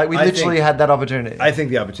opportunity. Like, we literally had that opportunity. I think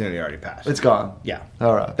the opportunity already passed. It's gone. Yeah.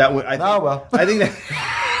 All right. I think that...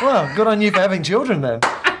 Well, good on you for having children then.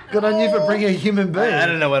 Good on you for bringing a human being. I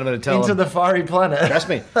don't know what I'm going to tell him. Into the fiery planet. Trust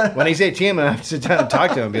me. When he's 18, I'm going to have to sit down and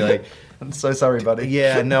talk to him and be like... I'm so sorry, buddy.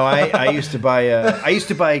 Yeah, no, I used to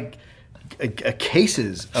buy...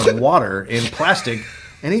 cases of water in plastic,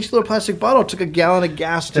 and each little plastic bottle took a gallon of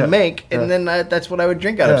gas to make, and then that's what I would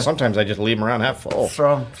drink out of. Sometimes I just leave them around half full.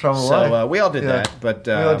 Throw away. So we all did that, but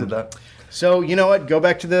we all did that. So you know what? Go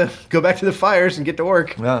back to the fires and get to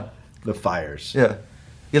work. Yeah, the fires. Yeah,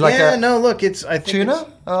 you like that? No, look, I think tuna.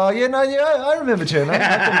 I remember tuna.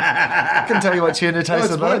 I can tell you what tuna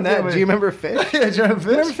tasted like. That. Do you remember fish? Yeah, do you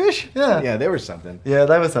remember fish? Yeah, they were something. Yeah,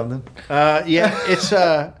 they were something.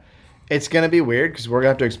 It's going to be weird because we're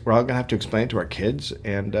all going to have to explain it to our kids,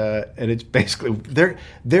 and it's basically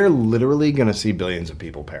they're literally going to see billions of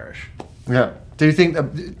people perish. Yeah. Do you think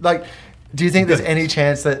there's any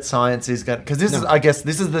chance that science is going? Because I guess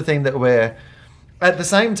this is the thing that we're at the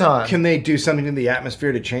same time. Can they do something in the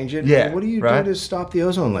atmosphere to change it? Yeah. What do you do to stop the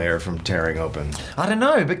ozone layer from tearing open? I don't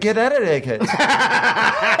know, but get at it, Eggheads.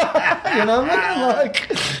 You know, like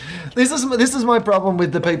this is my problem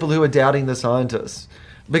with the people who are doubting the scientists.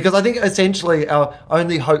 Because I think essentially our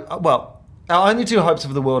only two hopes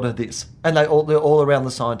of the world are this, and they're all around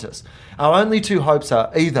the scientists. Our only two hopes are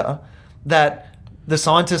either that the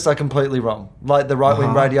scientists are completely wrong, like the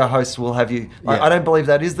right-wing radio hosts will have you. I don't believe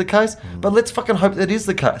that is the case, but let's fucking hope that is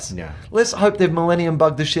the case. Yeah. Let's hope they've millennium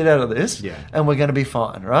bugged the shit out of this, and we're going to be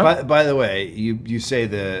fine, right? By the way, you say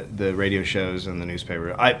the radio shows and the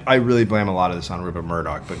newspaper. I really blame a lot of this on Rupert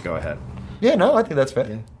Murdoch, but go ahead. Yeah, no, I think that's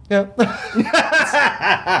fair. Yeah. I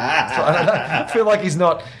feel like he's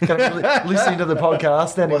not listening to the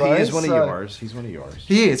podcast anyway. Well, he is one of yours. He's one of yours.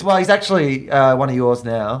 He is. Well, he's actually one of yours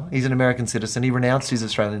now. He's an American citizen. He renounced his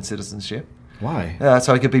Australian citizenship. Why?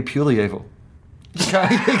 So he could be purely evil. He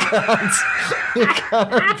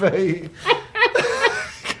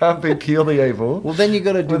can't be purely evil. Well, then you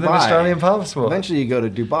go to Dubai. With an Australian passport. Eventually you go to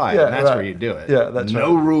Dubai, and that's where you do it. Yeah, that's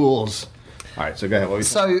no rules. All right, so go ahead. What were you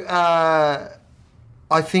saying?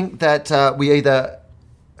 I think that we either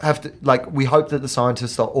have to, we hope that the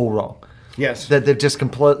scientists are all wrong. Yes. That they've just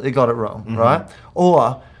completely got it wrong, right?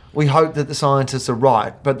 Or we hope that the scientists are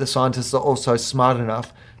right, but the scientists are also smart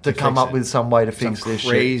enough to come up with some way to fix this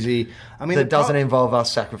crazy shit. I mean, that doesn't involve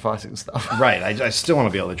us sacrificing stuff. Right. I still want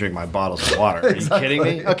to be able to drink my bottles of water. Are you kidding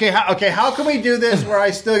me? Okay, how can we do this where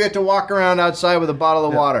I still get to walk around outside with a bottle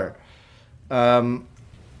of water?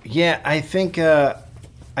 I think...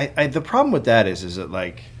 the problem with that is that,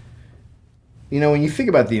 when you think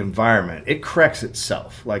about the environment, it corrects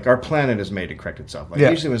itself. Like, our planet is made to correct itself.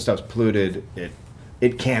 Usually when stuff's polluted,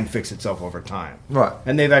 it can fix itself over time. Right.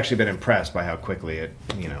 And they've actually been impressed by how quickly it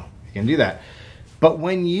can do that. But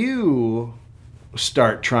when you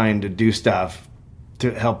start trying to do stuff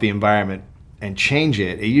to help the environment and change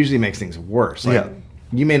it, it usually makes things worse.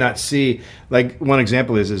 You may not see, one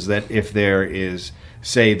example is that if there is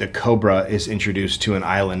say the cobra is introduced to an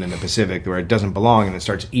island in the Pacific where it doesn't belong and it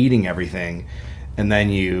starts eating everything, and then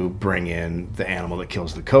you bring in the animal that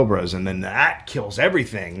kills the cobras, and then that kills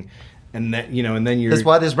everything, and that and then you're. That's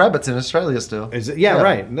why there's rabbits in Australia still. Is it? Yeah,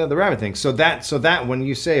 right. No, the rabbit thing. So that when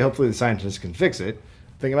you say hopefully the scientists can fix it,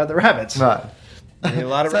 think about the rabbits. Right. A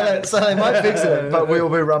lot of so, rabbits. So they might fix it, but we will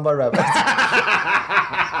be run by rabbits.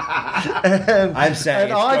 And, I'm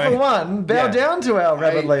saying. And I, for one, bow down to our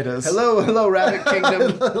rabbit leaders. Hello, Rabbit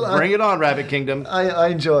Kingdom. Bring it on, Rabbit Kingdom. I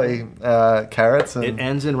enjoy carrots. And, it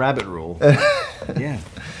ends in rabbit rule. Yeah.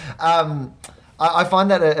 I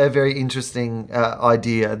find that a very interesting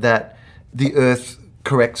idea that the Earth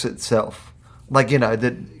corrects itself. Like,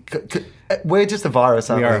 that we're just a virus,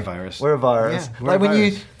 aren't we? We are a virus. We're a virus. Yeah, like, when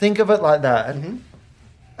you think of it like that,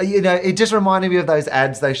 it just reminded me of those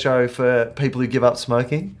ads they show for people who give up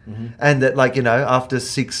smoking. And that, after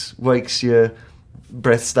 6 weeks, your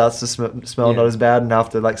breath starts to smell not as bad. And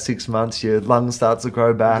after, 6 months, your lungs starts to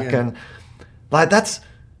grow back. Yeah. And,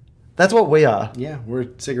 that's what we are. Yeah, we're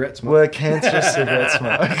cigarette smoke. We're cancerous cigarette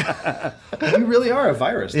smoke. We really are a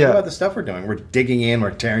virus. Think about the stuff we're doing. We're digging in. We're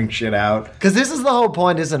tearing shit out. Because this is the whole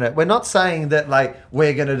point, isn't it? We're not saying that,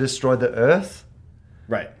 we're going to destroy the Earth.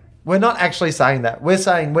 Right. We're not actually saying that. We're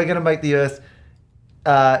saying we're going to make the Earth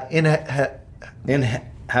oh,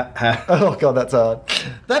 God, that's hard.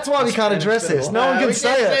 That's why we can't address this. No one can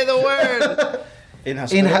say it. Say the word.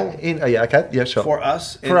 Inhospitable. Okay. Yeah, sure. For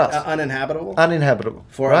us. For us. Uninhabitable. Uninhabitable.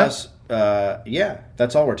 For right? us.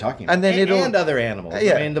 That's all we're talking about. And then and other animals.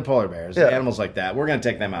 Yeah. I mean, the polar bears, animals like that. We're going to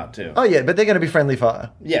take them out too. Oh yeah, but they're going to be friendly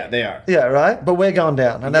fire. Yeah, they are. Yeah, right. But we're going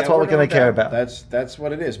down, and that's what we're going to care about. That's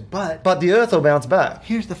what it is. But the Earth will bounce back.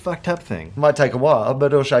 Here's the fucked up thing. It might take a while,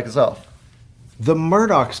 but it'll shake us off. The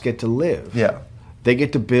Murdochs get to live. Yeah. They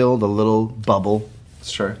get to build a little bubble.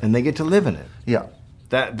 It's true. And they get to live in it. Yeah.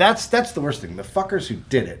 That's the worst thing. The fuckers who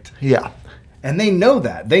did it. Yeah. And they know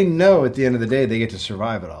that. They know at the end of the day they get to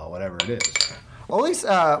survive it all, whatever it is. All these,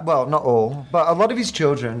 well, not all, but a lot of his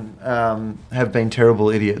children have been terrible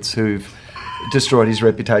idiots who've destroyed his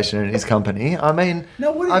reputation and his company. I mean,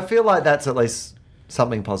 I feel like that's at least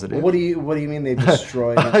something positive. Well, what do you mean they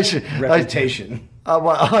destroyed his reputation? Well,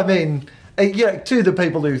 I mean, to the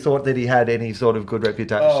people who thought that he had any sort of good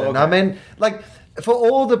reputation. Oh, okay. I mean, for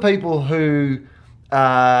all the people who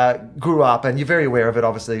grew up, and you're very aware of it,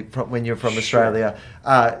 obviously, when you're from Australia,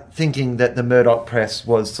 thinking that the Murdoch press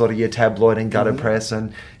was sort of your tabloid and gutter press,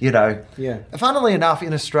 and funnily enough,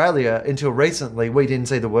 in Australia, until recently, we didn't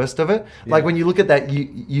see the worst of it. Yeah. Like when you look at that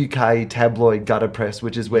UK tabloid gutter press,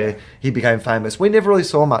 which is where he became famous, we never really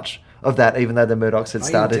saw much of that, even though the Murdochs had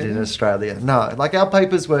started in Australia. No, our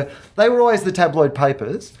papers were always the tabloid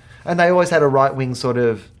papers, and they always had a right-wing sort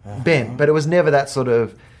of bent, but it was never that sort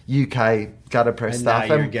of UK gutter press and stuff.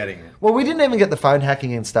 Now you're getting it. Well, we didn't even get the phone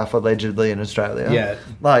hacking and stuff allegedly in Australia. Yeah.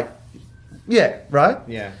 Right?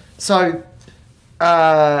 Yeah. So,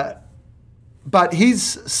 but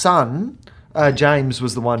his son, James,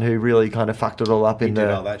 was the one who really kind of fucked it all up in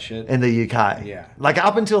all that shit? in the UK. Yeah.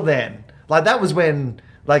 Up until then, that was when,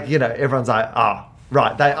 everyone's like,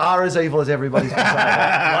 right, they are as evil as everybody's been saying.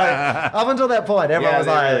 Up until that point, everyone was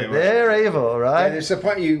like, they're evil, right? Yeah, there's a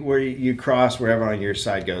point where you cross where everyone on your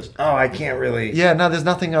side goes, oh, I can't really... Yeah, no, there's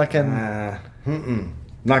nothing I can...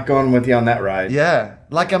 Not going with you on that ride. Yeah.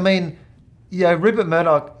 Rupert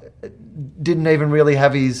Murdoch didn't even really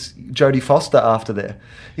have his Jodie Foster after there.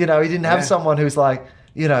 He didn't have someone who's like,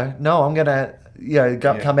 no, I'm going to,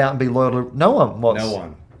 come out and be loyal to... No one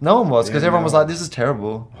was. No one was, because everyone was like, this is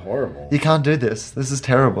terrible. Horrible. You can't do this. This is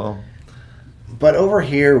terrible. But over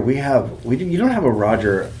here, you don't have a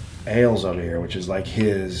Roger Ailes over here, which is like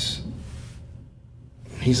he's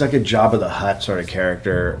like a Jabba the Hutt sort of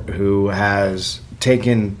character who has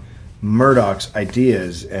taken Murdoch's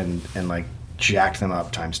ideas and jacked them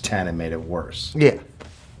up times 10 and made it worse. Yeah.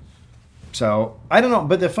 So, I don't know,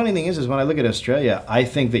 but the funny thing is when I look at Australia, I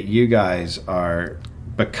think that you guys are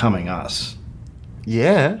becoming us.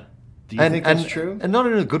 Yeah. Do you think that's true? And not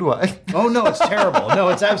in a good way. Oh, no, it's terrible. No,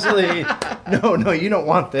 it's absolutely... No, you don't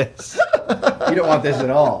want this. You don't want this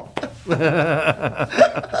at all. But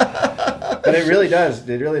it really does.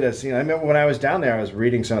 It really does. I remember when I was down there, I was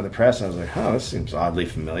reading some of the press, and I was like, oh, this seems oddly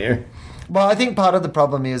familiar. Well, I think part of the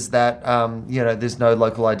problem is that, there's no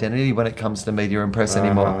local identity when it comes to media and press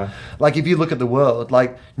anymore. If you look at the world,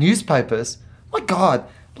 newspapers, my God,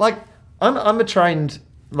 I'm a trained...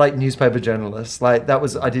 newspaper journalist. I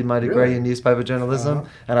did my degree in newspaper journalism,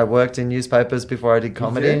 and I worked in newspapers before I did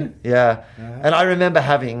comedy. You did? Yeah. And I remember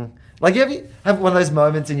having, you have one of those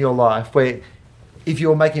moments in your life where if you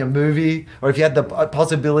were making a movie, or if you had the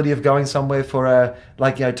possibility of going somewhere for a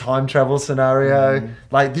time travel scenario,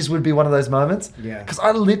 like this would be one of those moments. Yeah. Because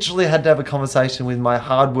I literally had to have a conversation with my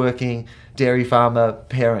hardworking dairy farmer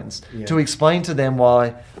parents to explain to them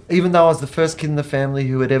why, even though I was the first kid in the family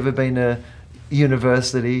who had ever been to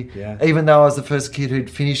university, even though I was the first kid who'd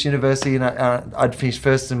finished university and I'd finished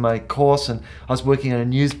first in my course, and I was working in a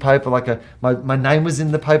newspaper, my name was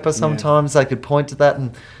in the paper sometimes, they could point to that,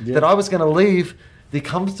 and that I was going to leave the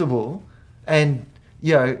comfortable and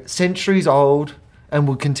centuries old and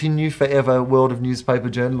will continue forever world of newspaper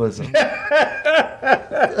journalism.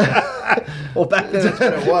 Well, back then that's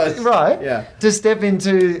what it was. Right. Yeah. To step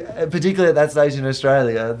into, particularly at that stage in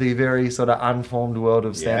Australia, the very sort of unformed world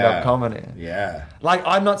of stand-up comedy. Yeah. Like,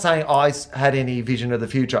 I'm not saying I had any vision of the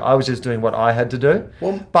future. I was just doing what I had to do.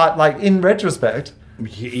 Well, but, like, in retrospect,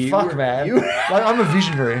 man. Like, I'm a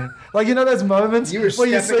visionary. Like, you know those moments you were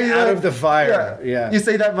where stepping out of the fire. Yeah. You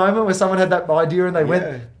see that moment where someone had that idea and they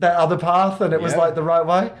went that other path and it was like the right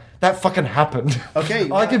way? That fucking happened.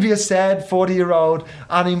 Okay. I could be a sad 40-year-old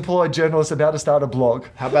unemployed journalist about to start a blog.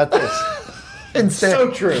 How about this? Instead.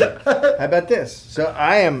 So true. How about this? So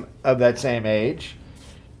I am of that same age.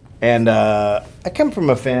 And I come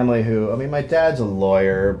from a family who, I mean, my dad's a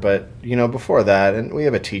lawyer, but, before that, and we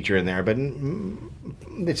have a teacher in there, but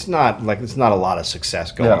it's not a lot of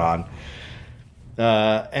success going on.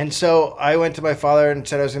 And so I went to my father and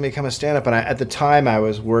said I was going to become a stand-up. And at the time, I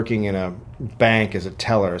was working in a bank as a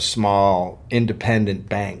teller, a small independent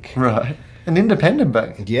bank. Right. An independent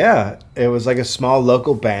bank? Yeah. It was like a small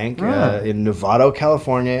local bank in Novato,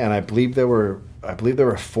 California. And I believe there were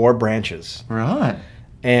 4 branches. Right.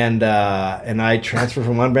 And I transferred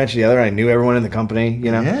from one branch to the other. I knew everyone in the company,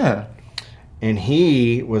 Yeah. And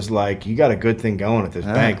he was like, you got a good thing going at this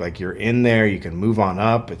bank. Like, you're in there. You can move on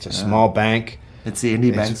up. It's a small bank. It's the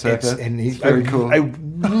indie bank circuit. And he's very cool. I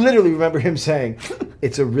literally remember him saying,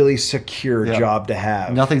 it's a really secure job to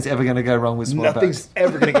have. Nothing's ever going to go wrong with small banks. Nothing's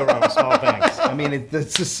ever going to go wrong with small banks. I mean,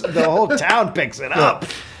 it's just, the whole town picks it up.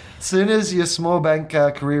 As soon as your small bank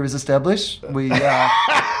career is established, we get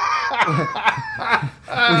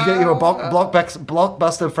you a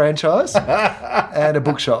blockbuster franchise and a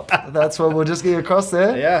bookshop. That's what we'll just get you across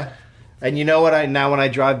there. Yeah. And you know what? When I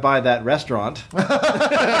drive by that restaurant,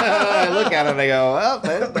 I look at it and I go, well,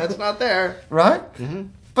 that's not there. Right? Mm-hmm.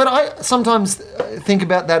 But I sometimes think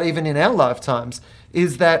about that even in our lifetimes,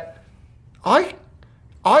 is that I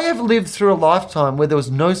have lived through a lifetime where there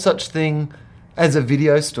was no such thing as a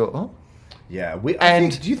video store. Yeah.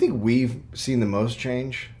 Do you think we've seen the most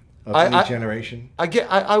change of any generation?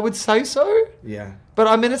 I would say so. Yeah. But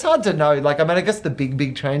I mean, it's hard to know. Like, I mean, I guess the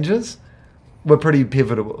big changes were pretty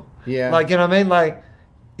pivotal. Yeah. Like, you know what I mean? Like,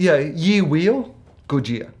 year wheel, good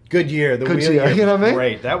year. Good year. The Good wheel year, you know what I mean?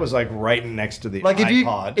 Great. That was like right next to the like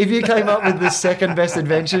iPod. If you came up with the second best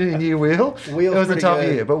invention in year wheel, Wheel's it was a pretty tough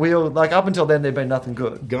good. year. But wheel, like up until then, there'd been nothing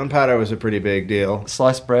good. Gunpowder was a pretty big deal.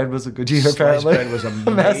 Sliced bread was a good year, Sliced apparently. bread was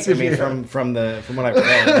amazing. Massive I mean, year. from what I've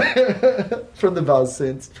read. From the buzz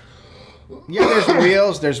since. Yeah, there's the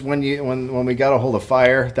wheels. There's when we got a hold of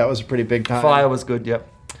fire. That was a pretty big time. Fire was good, yep.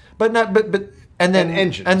 But no, but and then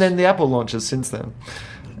engines. and then the Apple launches since then.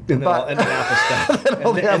 And then all the Apple stuff.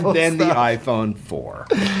 and then the stuff. iPhone 4.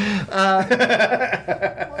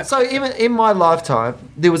 So in my lifetime,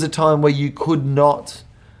 there was a time where you could not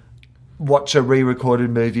watch a re-recorded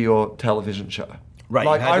movie or television show. Right.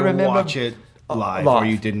 Like, you had I to remember watch it live, or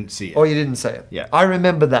you didn't see it. Or you didn't see it. Yeah. I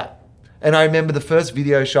remember that. And I remember the first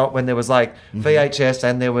video shot when there was like VHS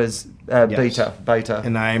and there was beta.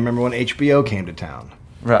 And I remember when HBO came to town.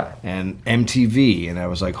 Right. And MTV, and I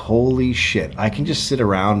was like, holy shit, I can just sit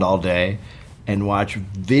around all day and watch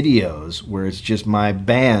videos where it's just my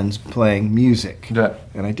bands playing music. Yeah.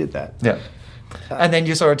 And I did that. Yeah. And then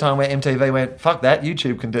you saw a time where MTV went, fuck that,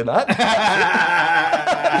 YouTube can do that.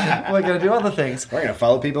 We're going to do other things. We're going to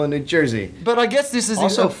follow people in New Jersey. But I guess this is...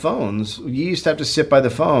 Also, phones. You used to have to sit by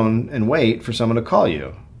the phone and wait for someone to call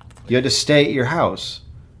you. You had to stay at your house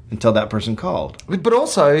until that person called. But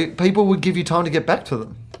also, people would give you time to get back to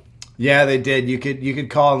them. Yeah, they did. You could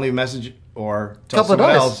call and leave a message or tell Couple of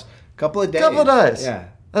someone days. else. Couple of days. Couple of days. Yeah.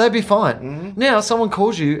 And they'd be fine. Now, someone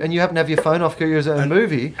calls you and you happen to have your phone off because you're in a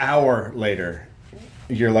movie. Hour later,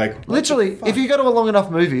 you're like... what Literally, the fuck? if you go to a long enough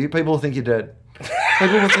movie, people will think you're dead.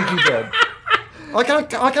 People will think you're dead. I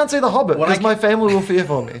can't see The Hobbit because my family will fear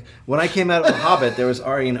for me. When I came out of The Hobbit, there was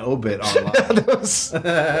already an obit online. And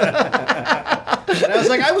I was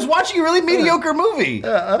like, I was watching a really mediocre movie.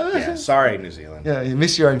 Yeah, sorry, New Zealand. Yeah, you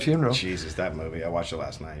miss your own funeral. Jesus, that movie. I watched it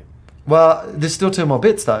last night. Well, there's still 2 more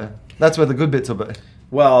bits, though. That's where the good bits will be.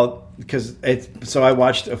 Well, because so I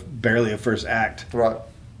watched barely a first act. Right.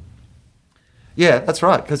 Yeah, that's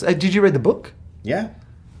right. Because did you read the book? Yeah.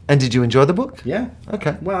 And did you enjoy the book? Yeah.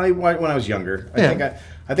 Okay. Well, when I was younger, Yeah.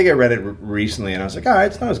 I think I read it recently, and I was like, all right,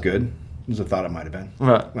 it's not as good as I thought it might have been.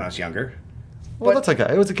 Right. When I was younger. Well, that's okay.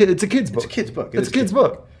 It's a kid's book. It's a kid's book. It's a kid's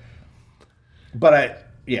book. But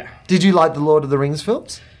yeah. Did you like the Lord of the Rings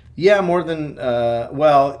films? Yeah, more than,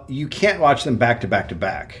 well, you can't watch them back to back to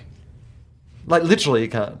back. Like, literally, you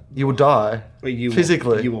can't. You will die.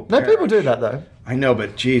 Physically. You will No, people perish. do that, though. I know,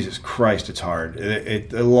 but Jesus Christ, it's hard.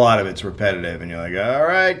 A lot of it's repetitive, and you're like, all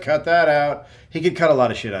right, cut that out. He could cut a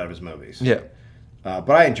lot of shit out of his movies. Yeah.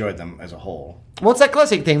 But I enjoyed them as a whole. What's that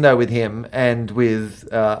classic thing, though, with him and with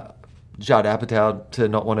Judd Apatow to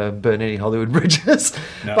not want to burn any Hollywood bridges?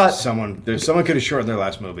 No, but someone could have shortened their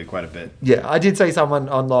last movie quite a bit. yeah, I did see someone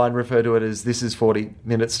online refer to it as "this is 40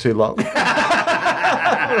 minutes too long."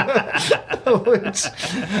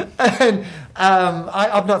 And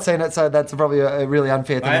I've not seen it, so that's probably a really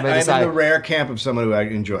unfair thing for me to I'm say. in the rare camp of someone who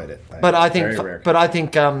enjoyed it. But I Very rare.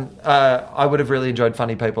 think, I would have really enjoyed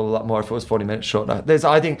Funny People a lot more if it was 40 minutes shorter.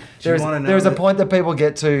 I think there's a point that people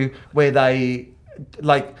get to where they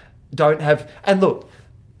like don't have. And look,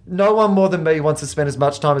 no one more than me wants to spend as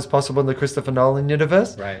much time as possible in the Christopher Nolan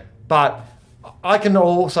universe. Right. But I can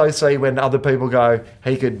also see when other people go,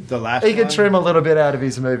 he could trim a little bit out of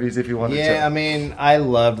his movies if he wanted to. Yeah, I mean, I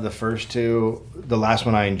loved the first two. The last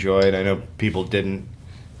one I enjoyed. I know people didn't.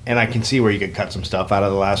 And I can see where you could cut some stuff out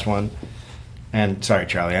of the last one. And sorry,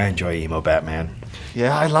 Charlie, I enjoy Emo Batman.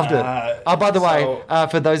 Yeah, I loved it. By the way,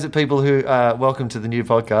 for those people who welcome to the new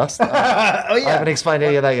podcast, oh yeah, I haven't explained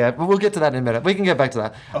any of that yet, but we'll get to that in a minute. We can get back to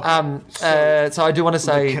that. Okay. So I do want to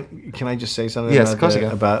say, can I just say something? Yes, of course you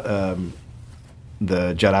can. About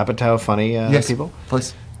the Judd Apatow funny yes, people.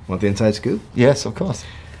 Please. Want the inside scoop? Yes, of course.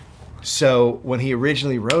 So when he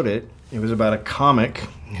originally wrote it, it was about a comic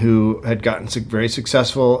who had gotten very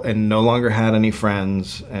successful and no longer had any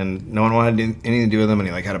friends, and no one wanted anything to do with him, and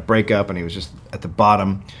he had a breakup, and he was just at the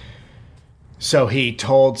bottom. So he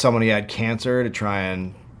told someone he had cancer to try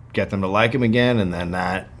and get them to like him again, and then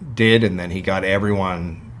that did, and then he got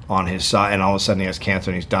everyone on his side, and all of a sudden he has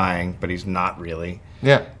cancer and he's dying, but he's not really.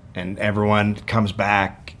 Yeah. And everyone comes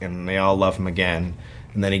back and they all love him again,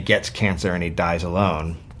 and then he gets cancer and he dies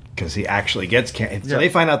alone. Because he actually gets cancer. So they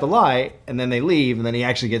find out the lie, and then they leave, and then he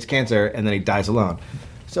actually gets cancer, and then he dies alone.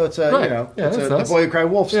 So it's a, it's a nice. The Boy Who Cried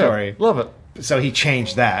Wolf story. Love it. So he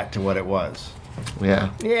changed that to what it was.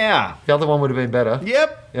 Yeah. Yeah. The other one would have been better.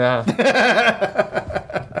 Yep. Yeah.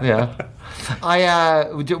 Yeah.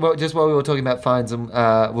 Just while we were talking about phones, and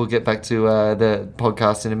we'll get back to the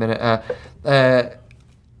podcast in a minute.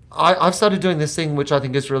 I've started doing this thing, which I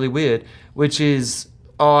think is really weird, which is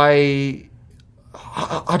I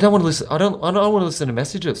don't want to listen. I don't want to listen to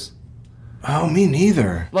messages. Oh, me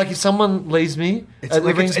neither. Like if someone leaves me, It's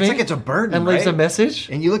like it's a burden, and leaves right? a message.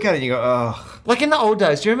 And you look at it and you go, ugh. Like in the old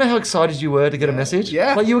days, do you remember how excited you were to get a message?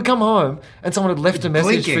 Yeah. Like you would come home and someone had left a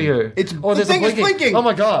message blinking. for you. The thing is blinking. Oh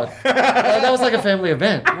my god, that was like a family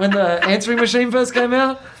event when the answering machine first came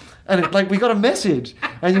out, and we got a message,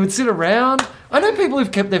 and you would sit around. I know people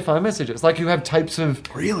who've kept their phone messages, like who have tapes of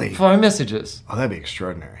phone messages. Oh, that'd be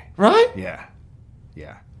extraordinary. Right? Yeah.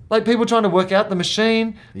 Yeah. Like people trying to work out the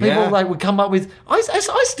machine. People would come up with. I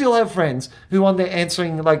still have friends who on their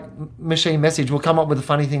answering machine message will come up with a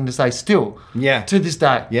funny thing to say. Still. Yeah. To this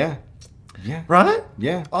day. Yeah. Yeah. Right?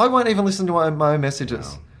 Yeah. I won't even listen to my own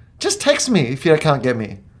messages. No. Just text me if you can't get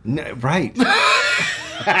me. No, right.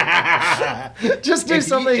 Just do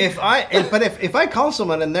something. If I call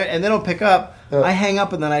someone and they don't pick up, I hang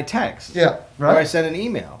up and then I text. Yeah. Right. Or I send an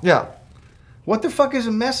email. Yeah. What the fuck is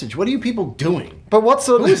a message? What are you people doing? But what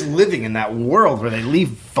sort Who's living in that world where they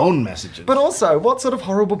leave phone messages? But also, what sort of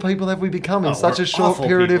horrible people have we become in such a short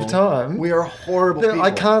period of time? We are horrible people.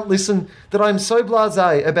 I can't listen. That I'm so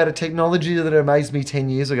blasé about a technology that amazed me 10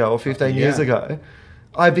 years ago or 15 years ago.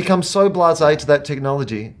 I've become so blasé to that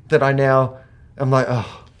technology that I now am like,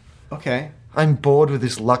 oh. Okay. I'm bored with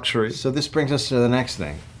this luxury. So this brings us to the next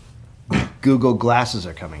thing. Google Glasses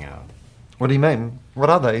are coming out. What do you mean?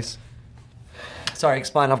 What are these? Sorry,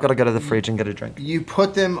 explain. I've got to go to the fridge and get a drink. You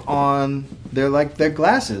put them on, they're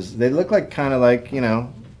glasses. They look kind of like,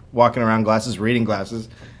 walking around glasses, reading glasses.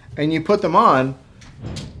 And you put them on,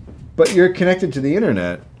 but you're connected to the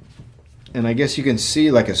internet. And I guess you can see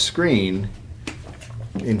a screen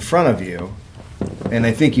in front of you. And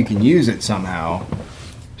I think you can use it somehow.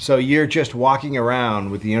 So you're just walking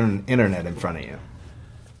around with the internet in front of you.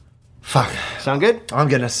 Fuck. Sound good? I'm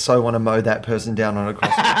going to so want to mow that person down on a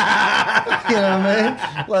cross. You know what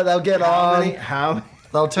I mean? Like they'll get on.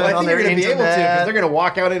 They'll turn Well, I on think their they're going to be able to internet. because they're going to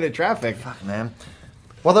walk out into traffic. Fuck, man.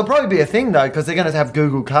 Well, there'll probably be a thing though, because they're going to have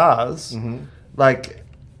Google cars. Like,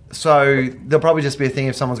 so there'll probably just be a thing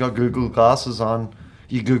if someone's got Google glasses on,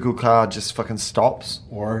 your Google car just fucking stops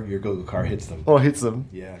Or your Google car hits them. or hits them.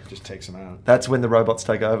 Yeah, just takes them out. That's when the robots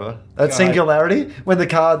take over. That God. singularity, when the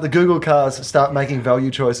Google cars start making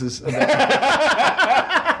value choices. They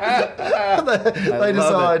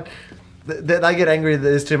decide that they get angry that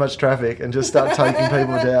there's too much traffic and just start taking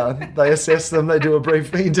people down. They assess them. They do a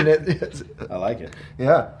brief internet. I like it.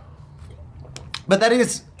 Yeah. But that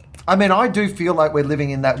is, I mean, I do feel like we're living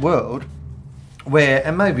in that world where,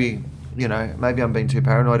 and maybe, you know, maybe I'm being too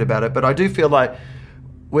paranoid about it, but I do feel like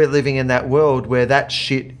we're living in that world where that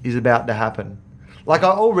shit is about to happen. Like, I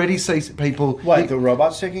already see people... What, the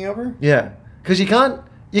robots taking over? Yeah. Because you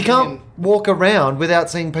can't walk around without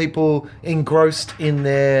seeing people engrossed in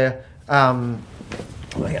their... hang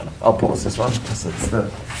on, I'll pause this one.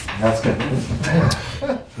 That's good.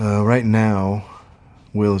 Right now,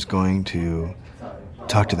 Will is going to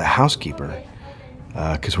talk to the housekeeper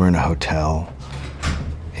because we're in a hotel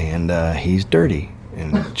and he's dirty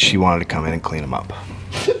and she wanted to come in and clean him up.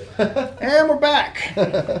 And we're back.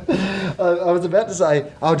 I was about to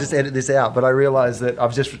say, I'll just edit this out, but I realised that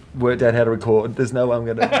I've just worked out how to record. There's no way I'm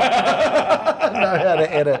going to know how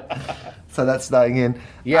to edit. So that's staying in.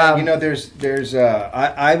 Yeah, you know,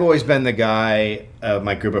 I've always been the guy of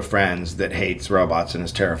my group of friends that hates robots and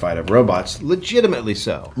is terrified of robots, legitimately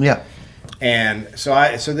so. Yeah. And so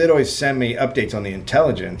they'd always send me updates on the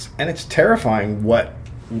intelligence, and it's terrifying what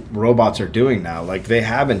robots are doing now. Like, they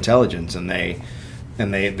have intelligence, and they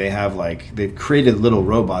have, like, they've created little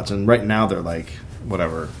robots, and right now they're like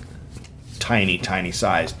whatever, tiny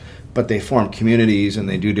sized, but they form communities and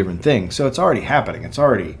they do different things. So it's already happening. It's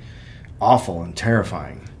already awful and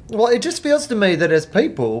terrifying. Well, it just feels to me that as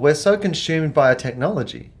people, we're so consumed by our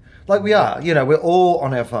technology. Like we are, you know, we're all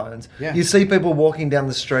on our phones. Yeah. You see people walking down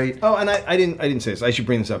the street. Oh, and I didn't say this. I should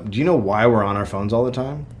bring this up. Do you know why we're on our phones all the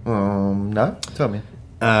time? No, tell me.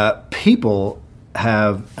 People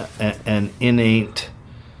have an innate,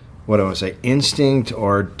 what do I say, instinct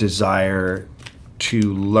or desire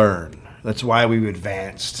to learn. That's why we've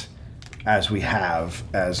advanced as we have,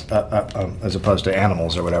 as opposed to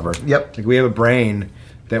animals or whatever. Yep. Like, we have a brain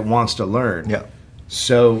that wants to learn. Yep.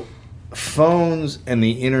 So phones and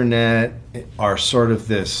the internet are sort of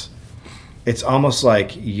this, it's almost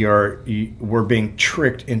like we're being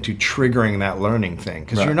tricked into triggering that learning thing,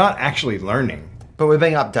 because you're not actually learning. But we're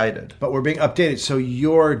being updated. But we're being updated.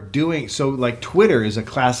 So like Twitter is a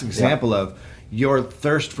classic example of your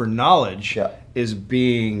thirst for knowledge is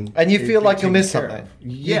being... And you feel like you'll miss taken care something.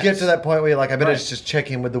 of. You Yes. get to that point where you're like, I better Right. just check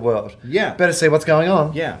in with the world. Yeah. Better see what's going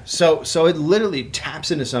on. Yeah. So it literally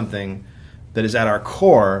taps into something that is at our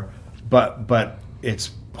core, but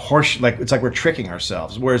it's horse, like, it's like we're tricking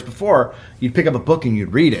ourselves. Whereas before, you'd pick up a book and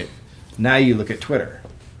you'd read it. Now you look at Twitter.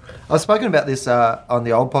 I've spoken about this on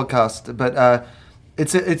the old podcast, but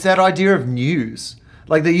it's that idea of news.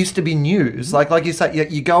 Like, there used to be news. Like you say,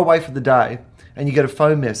 you go away for the day and you get a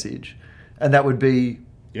phone message, and that would be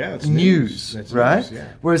It's news, That's right? news, yeah.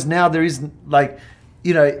 Whereas now there is, like,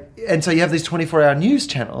 you know, and so you have these 24-hour news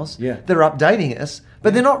channels that are updating us,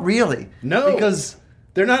 but they're not really. No. Because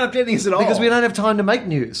They're not updating us at all. because we don't have time to make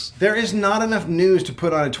news. There is not enough news to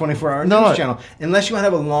put on a 24-hour No. news channel. Unless you want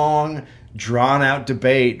to have a long, drawn-out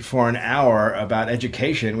debate for an hour about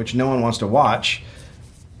education, which no one wants to watch.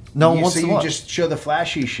 No one wants so to you watch. just show the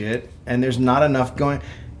flashy shit, and there's not enough going...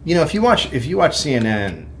 You know, if you watch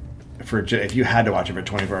CNN, if you had to watch it for a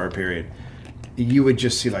 24-hour period, you would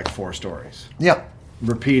just see like 4 stories. Yeah.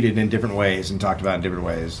 Repeated in different ways and talked about in different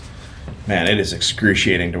ways. Man, it is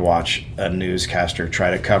excruciating to watch a newscaster try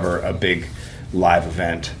to cover a big live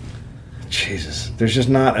event. Jesus, there's just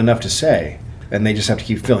not enough to say, and they just have to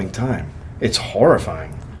keep filling time. It's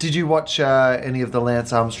horrifying. Did you watch any of the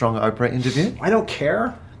Lance Armstrong Oprah interview? I don't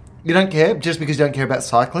care. You don't care just because you don't care about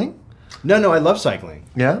cycling? No, I love cycling.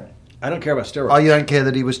 Yeah? I don't care about steroids. Oh, you don't care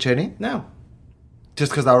that he was cheating? No.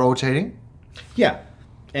 Just because they were all cheating? Yeah.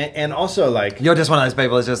 And also, like... You're just one of those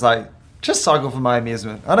people that's just like, just cycle for my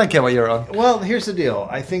amusement. I don't care what you're on. Well, here's the deal.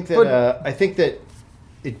 I think that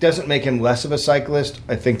it doesn't make him less of a cyclist.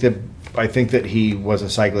 I think that he was a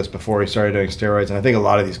cyclist before he started doing steroids, and I think a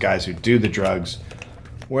lot of these guys who do the drugs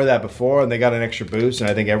were that before, and they got an extra boost, and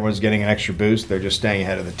I think everyone's getting an extra boost. They're just staying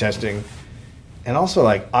ahead of the testing. And also,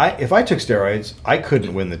 like, if I took steroids, I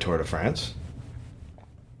couldn't win the Tour de France.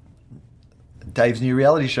 Dave's new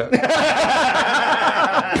reality show.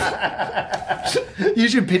 You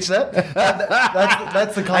should pitch that.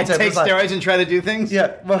 That's the I concept. take It's like- steroids and try to do things?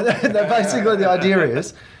 Yeah, well, basically the idea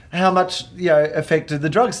is how much effect did the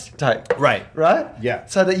drugs take? Right. Right? Yeah.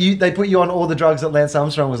 So that they put you on all the drugs that Lance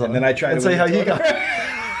Armstrong was on. And then I tried and to see how win the you go.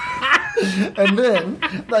 And then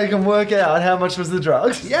they can work out how much was the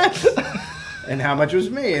drugs. Yes. And how much was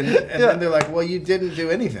me? And then they're like, well, you didn't do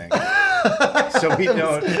anything. So we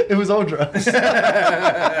don't. It was all drugs.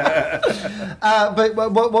 But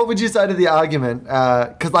what would you say to the argument?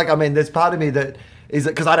 Because, there's part of me that is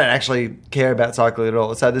because I don't actually care about cycling at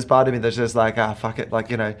all. So there's part of me that's just like, fuck it,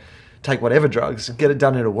 take whatever drugs, get it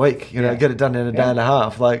done in a week, get it done in a day and a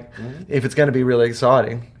half. If it's going to be really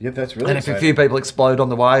exciting. Yeah, that's really exciting. And if a few people explode on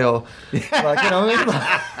the way or,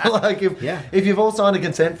 if you've all signed a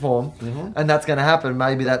consent form and that's going to happen,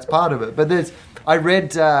 maybe that's part of it. But I read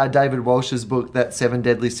David Walsh's book, that 7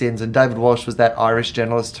 Deadly Sins, and David Walsh was that Irish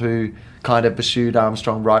journalist who kind of pursued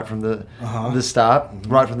Armstrong right from the start,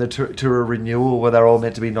 right from the tour renewal where they're all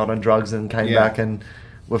meant to be not on drugs and came back and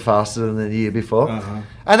were faster than the year before.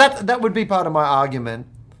 And that would be part of my argument,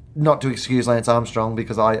 not to excuse Lance Armstrong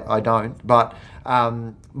because I don't, but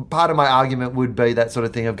part of my argument would be that sort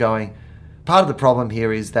of thing of going, part of the problem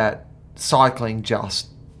here is that cycling just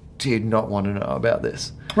did not want to know about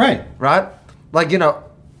this. Right. Right? Of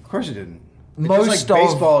course it didn't.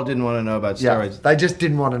 Baseball didn't want to know about steroids. They just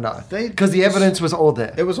didn't want to know. Because the evidence was all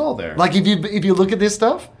there. It was all there. If you look at this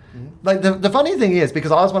stuff, the funny thing is,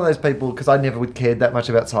 because I was one of those people, because I never cared that much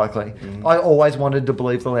about cycling, I always wanted to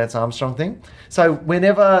believe the Lance Armstrong thing. So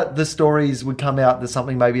whenever the stories would come out that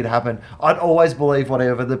something maybe had happened, I'd always believe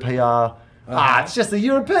whatever the PR... it's just the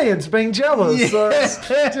Europeans being jealous. So it's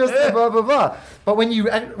just blah, blah, blah. But when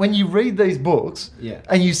you read these books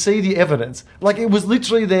and you see the evidence, it was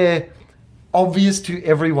literally there, obvious to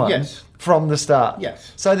everyone from the start.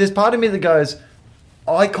 Yes. So there's part of me that goes,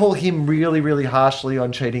 I call him really, really harshly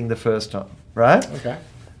on cheating the first time, right? Okay.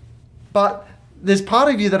 But there's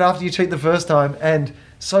part of you that after you cheat the first time and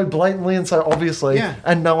so blatantly and so obviously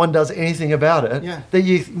and no one does anything about it, that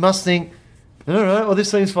you must think, all right, well,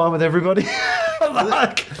 this seems fine with everybody.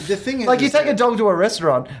 The thing is... you take a dog to a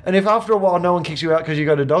restaurant, and if after a while no one kicks you out because you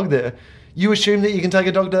got a dog there, you assume that you can take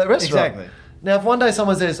a dog to that restaurant. Exactly. Now, if one day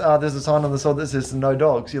someone says, there's a sign on the side that says no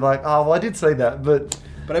dogs, you're like, well, I did see that, but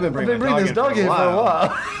I've been bringing this dog in for a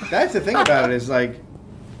while. That's the thing about it is, I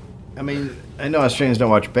know Australians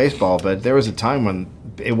don't watch baseball, but there was a time when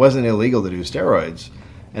it wasn't illegal to do steroids.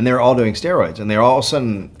 And they were all doing steroids. And they all of a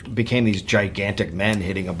sudden became these gigantic men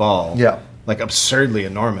hitting a ball. Yeah. Absurdly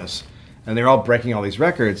enormous. And they were all breaking all these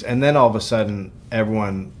records. And then all of a sudden,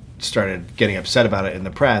 everyone started getting upset about it in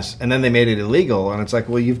the press. And then they made it illegal. And it's like,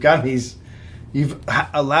 well, you've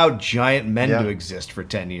allowed giant men to exist for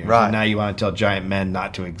 10 years. Right. And now you want to tell giant men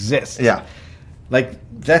not to exist. Yeah. And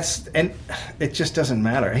it just doesn't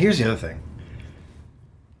matter. Here's the other thing.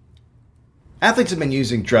 Athletes have been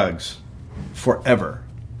using drugs forever.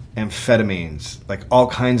 Amphetamines, all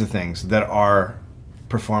kinds of things that are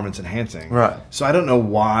performance enhancing. Right. So I don't know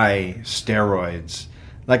why steroids,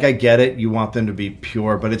 I get it, you want them to be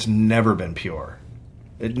pure, but it's never been pure.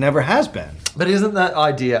 It never has been. But isn't that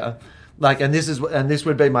idea, and this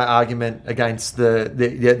would be my argument against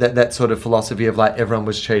that sort of philosophy of everyone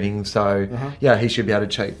was cheating, so he should be able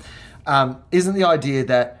to cheat. Isn't the idea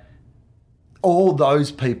that all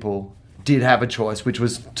those people did have a choice, which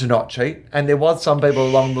was to not cheat, and there was some people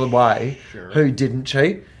along the way who didn't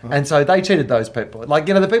cheat, and so they cheated those people.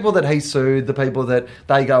 The people that he sued, the people that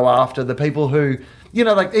they go after, the people who,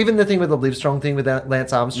 even the thing with the Livestrong thing with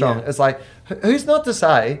Lance Armstrong, it's who's not to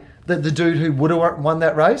say that the dude who would have won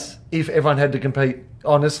that race if everyone had to compete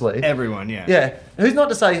honestly? Everyone, yeah. Yeah. Who's not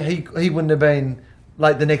to say he wouldn't have been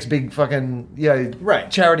the next big fucking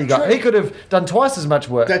charity guy. True. He could have done twice as much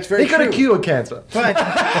work. That's very true. He could have cured cancer. But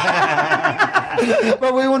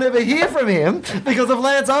but we will never hear from him because of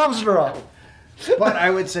Lance Armstrong. But I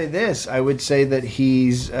would say this. I would say that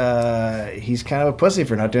he's kind of a pussy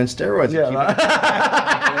for not doing steroids. Yeah.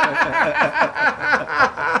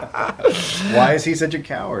 Why is he such a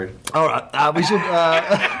coward? All right.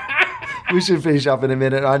 We should finish up in a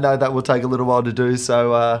minute. I know that will take a little while to do,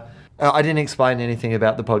 so... I didn't explain anything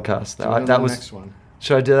about the podcast. That was next one.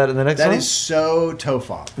 Should I do that in the next one? That is so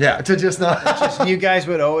FOFOP. Yeah, to just not. You guys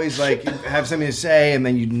would always have something to say, and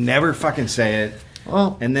then you'd never fucking say it.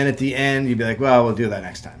 Well, and then at the end, you'd be like, "Well, we'll do that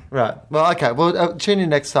next time." Right. Well, okay. Well, tune in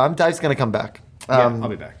next time. Dave's going to come back. I'll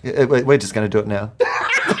be back. We're just going to do it now.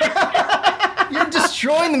 You're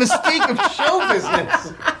destroying the mystique of show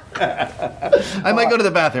business. I might go to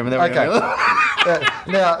the bathroom. And then we're gonna go.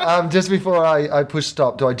 Now, just before I push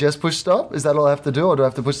stop, do I just push stop? Is that all I have to do, or do I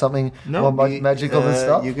have to push something more magical than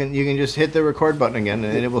stop? You can just hit the record button again,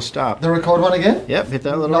 and it will stop. The record one again? Yep, hit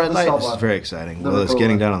that little red light. This is very exciting. Will is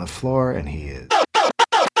getting down on the floor, and he is.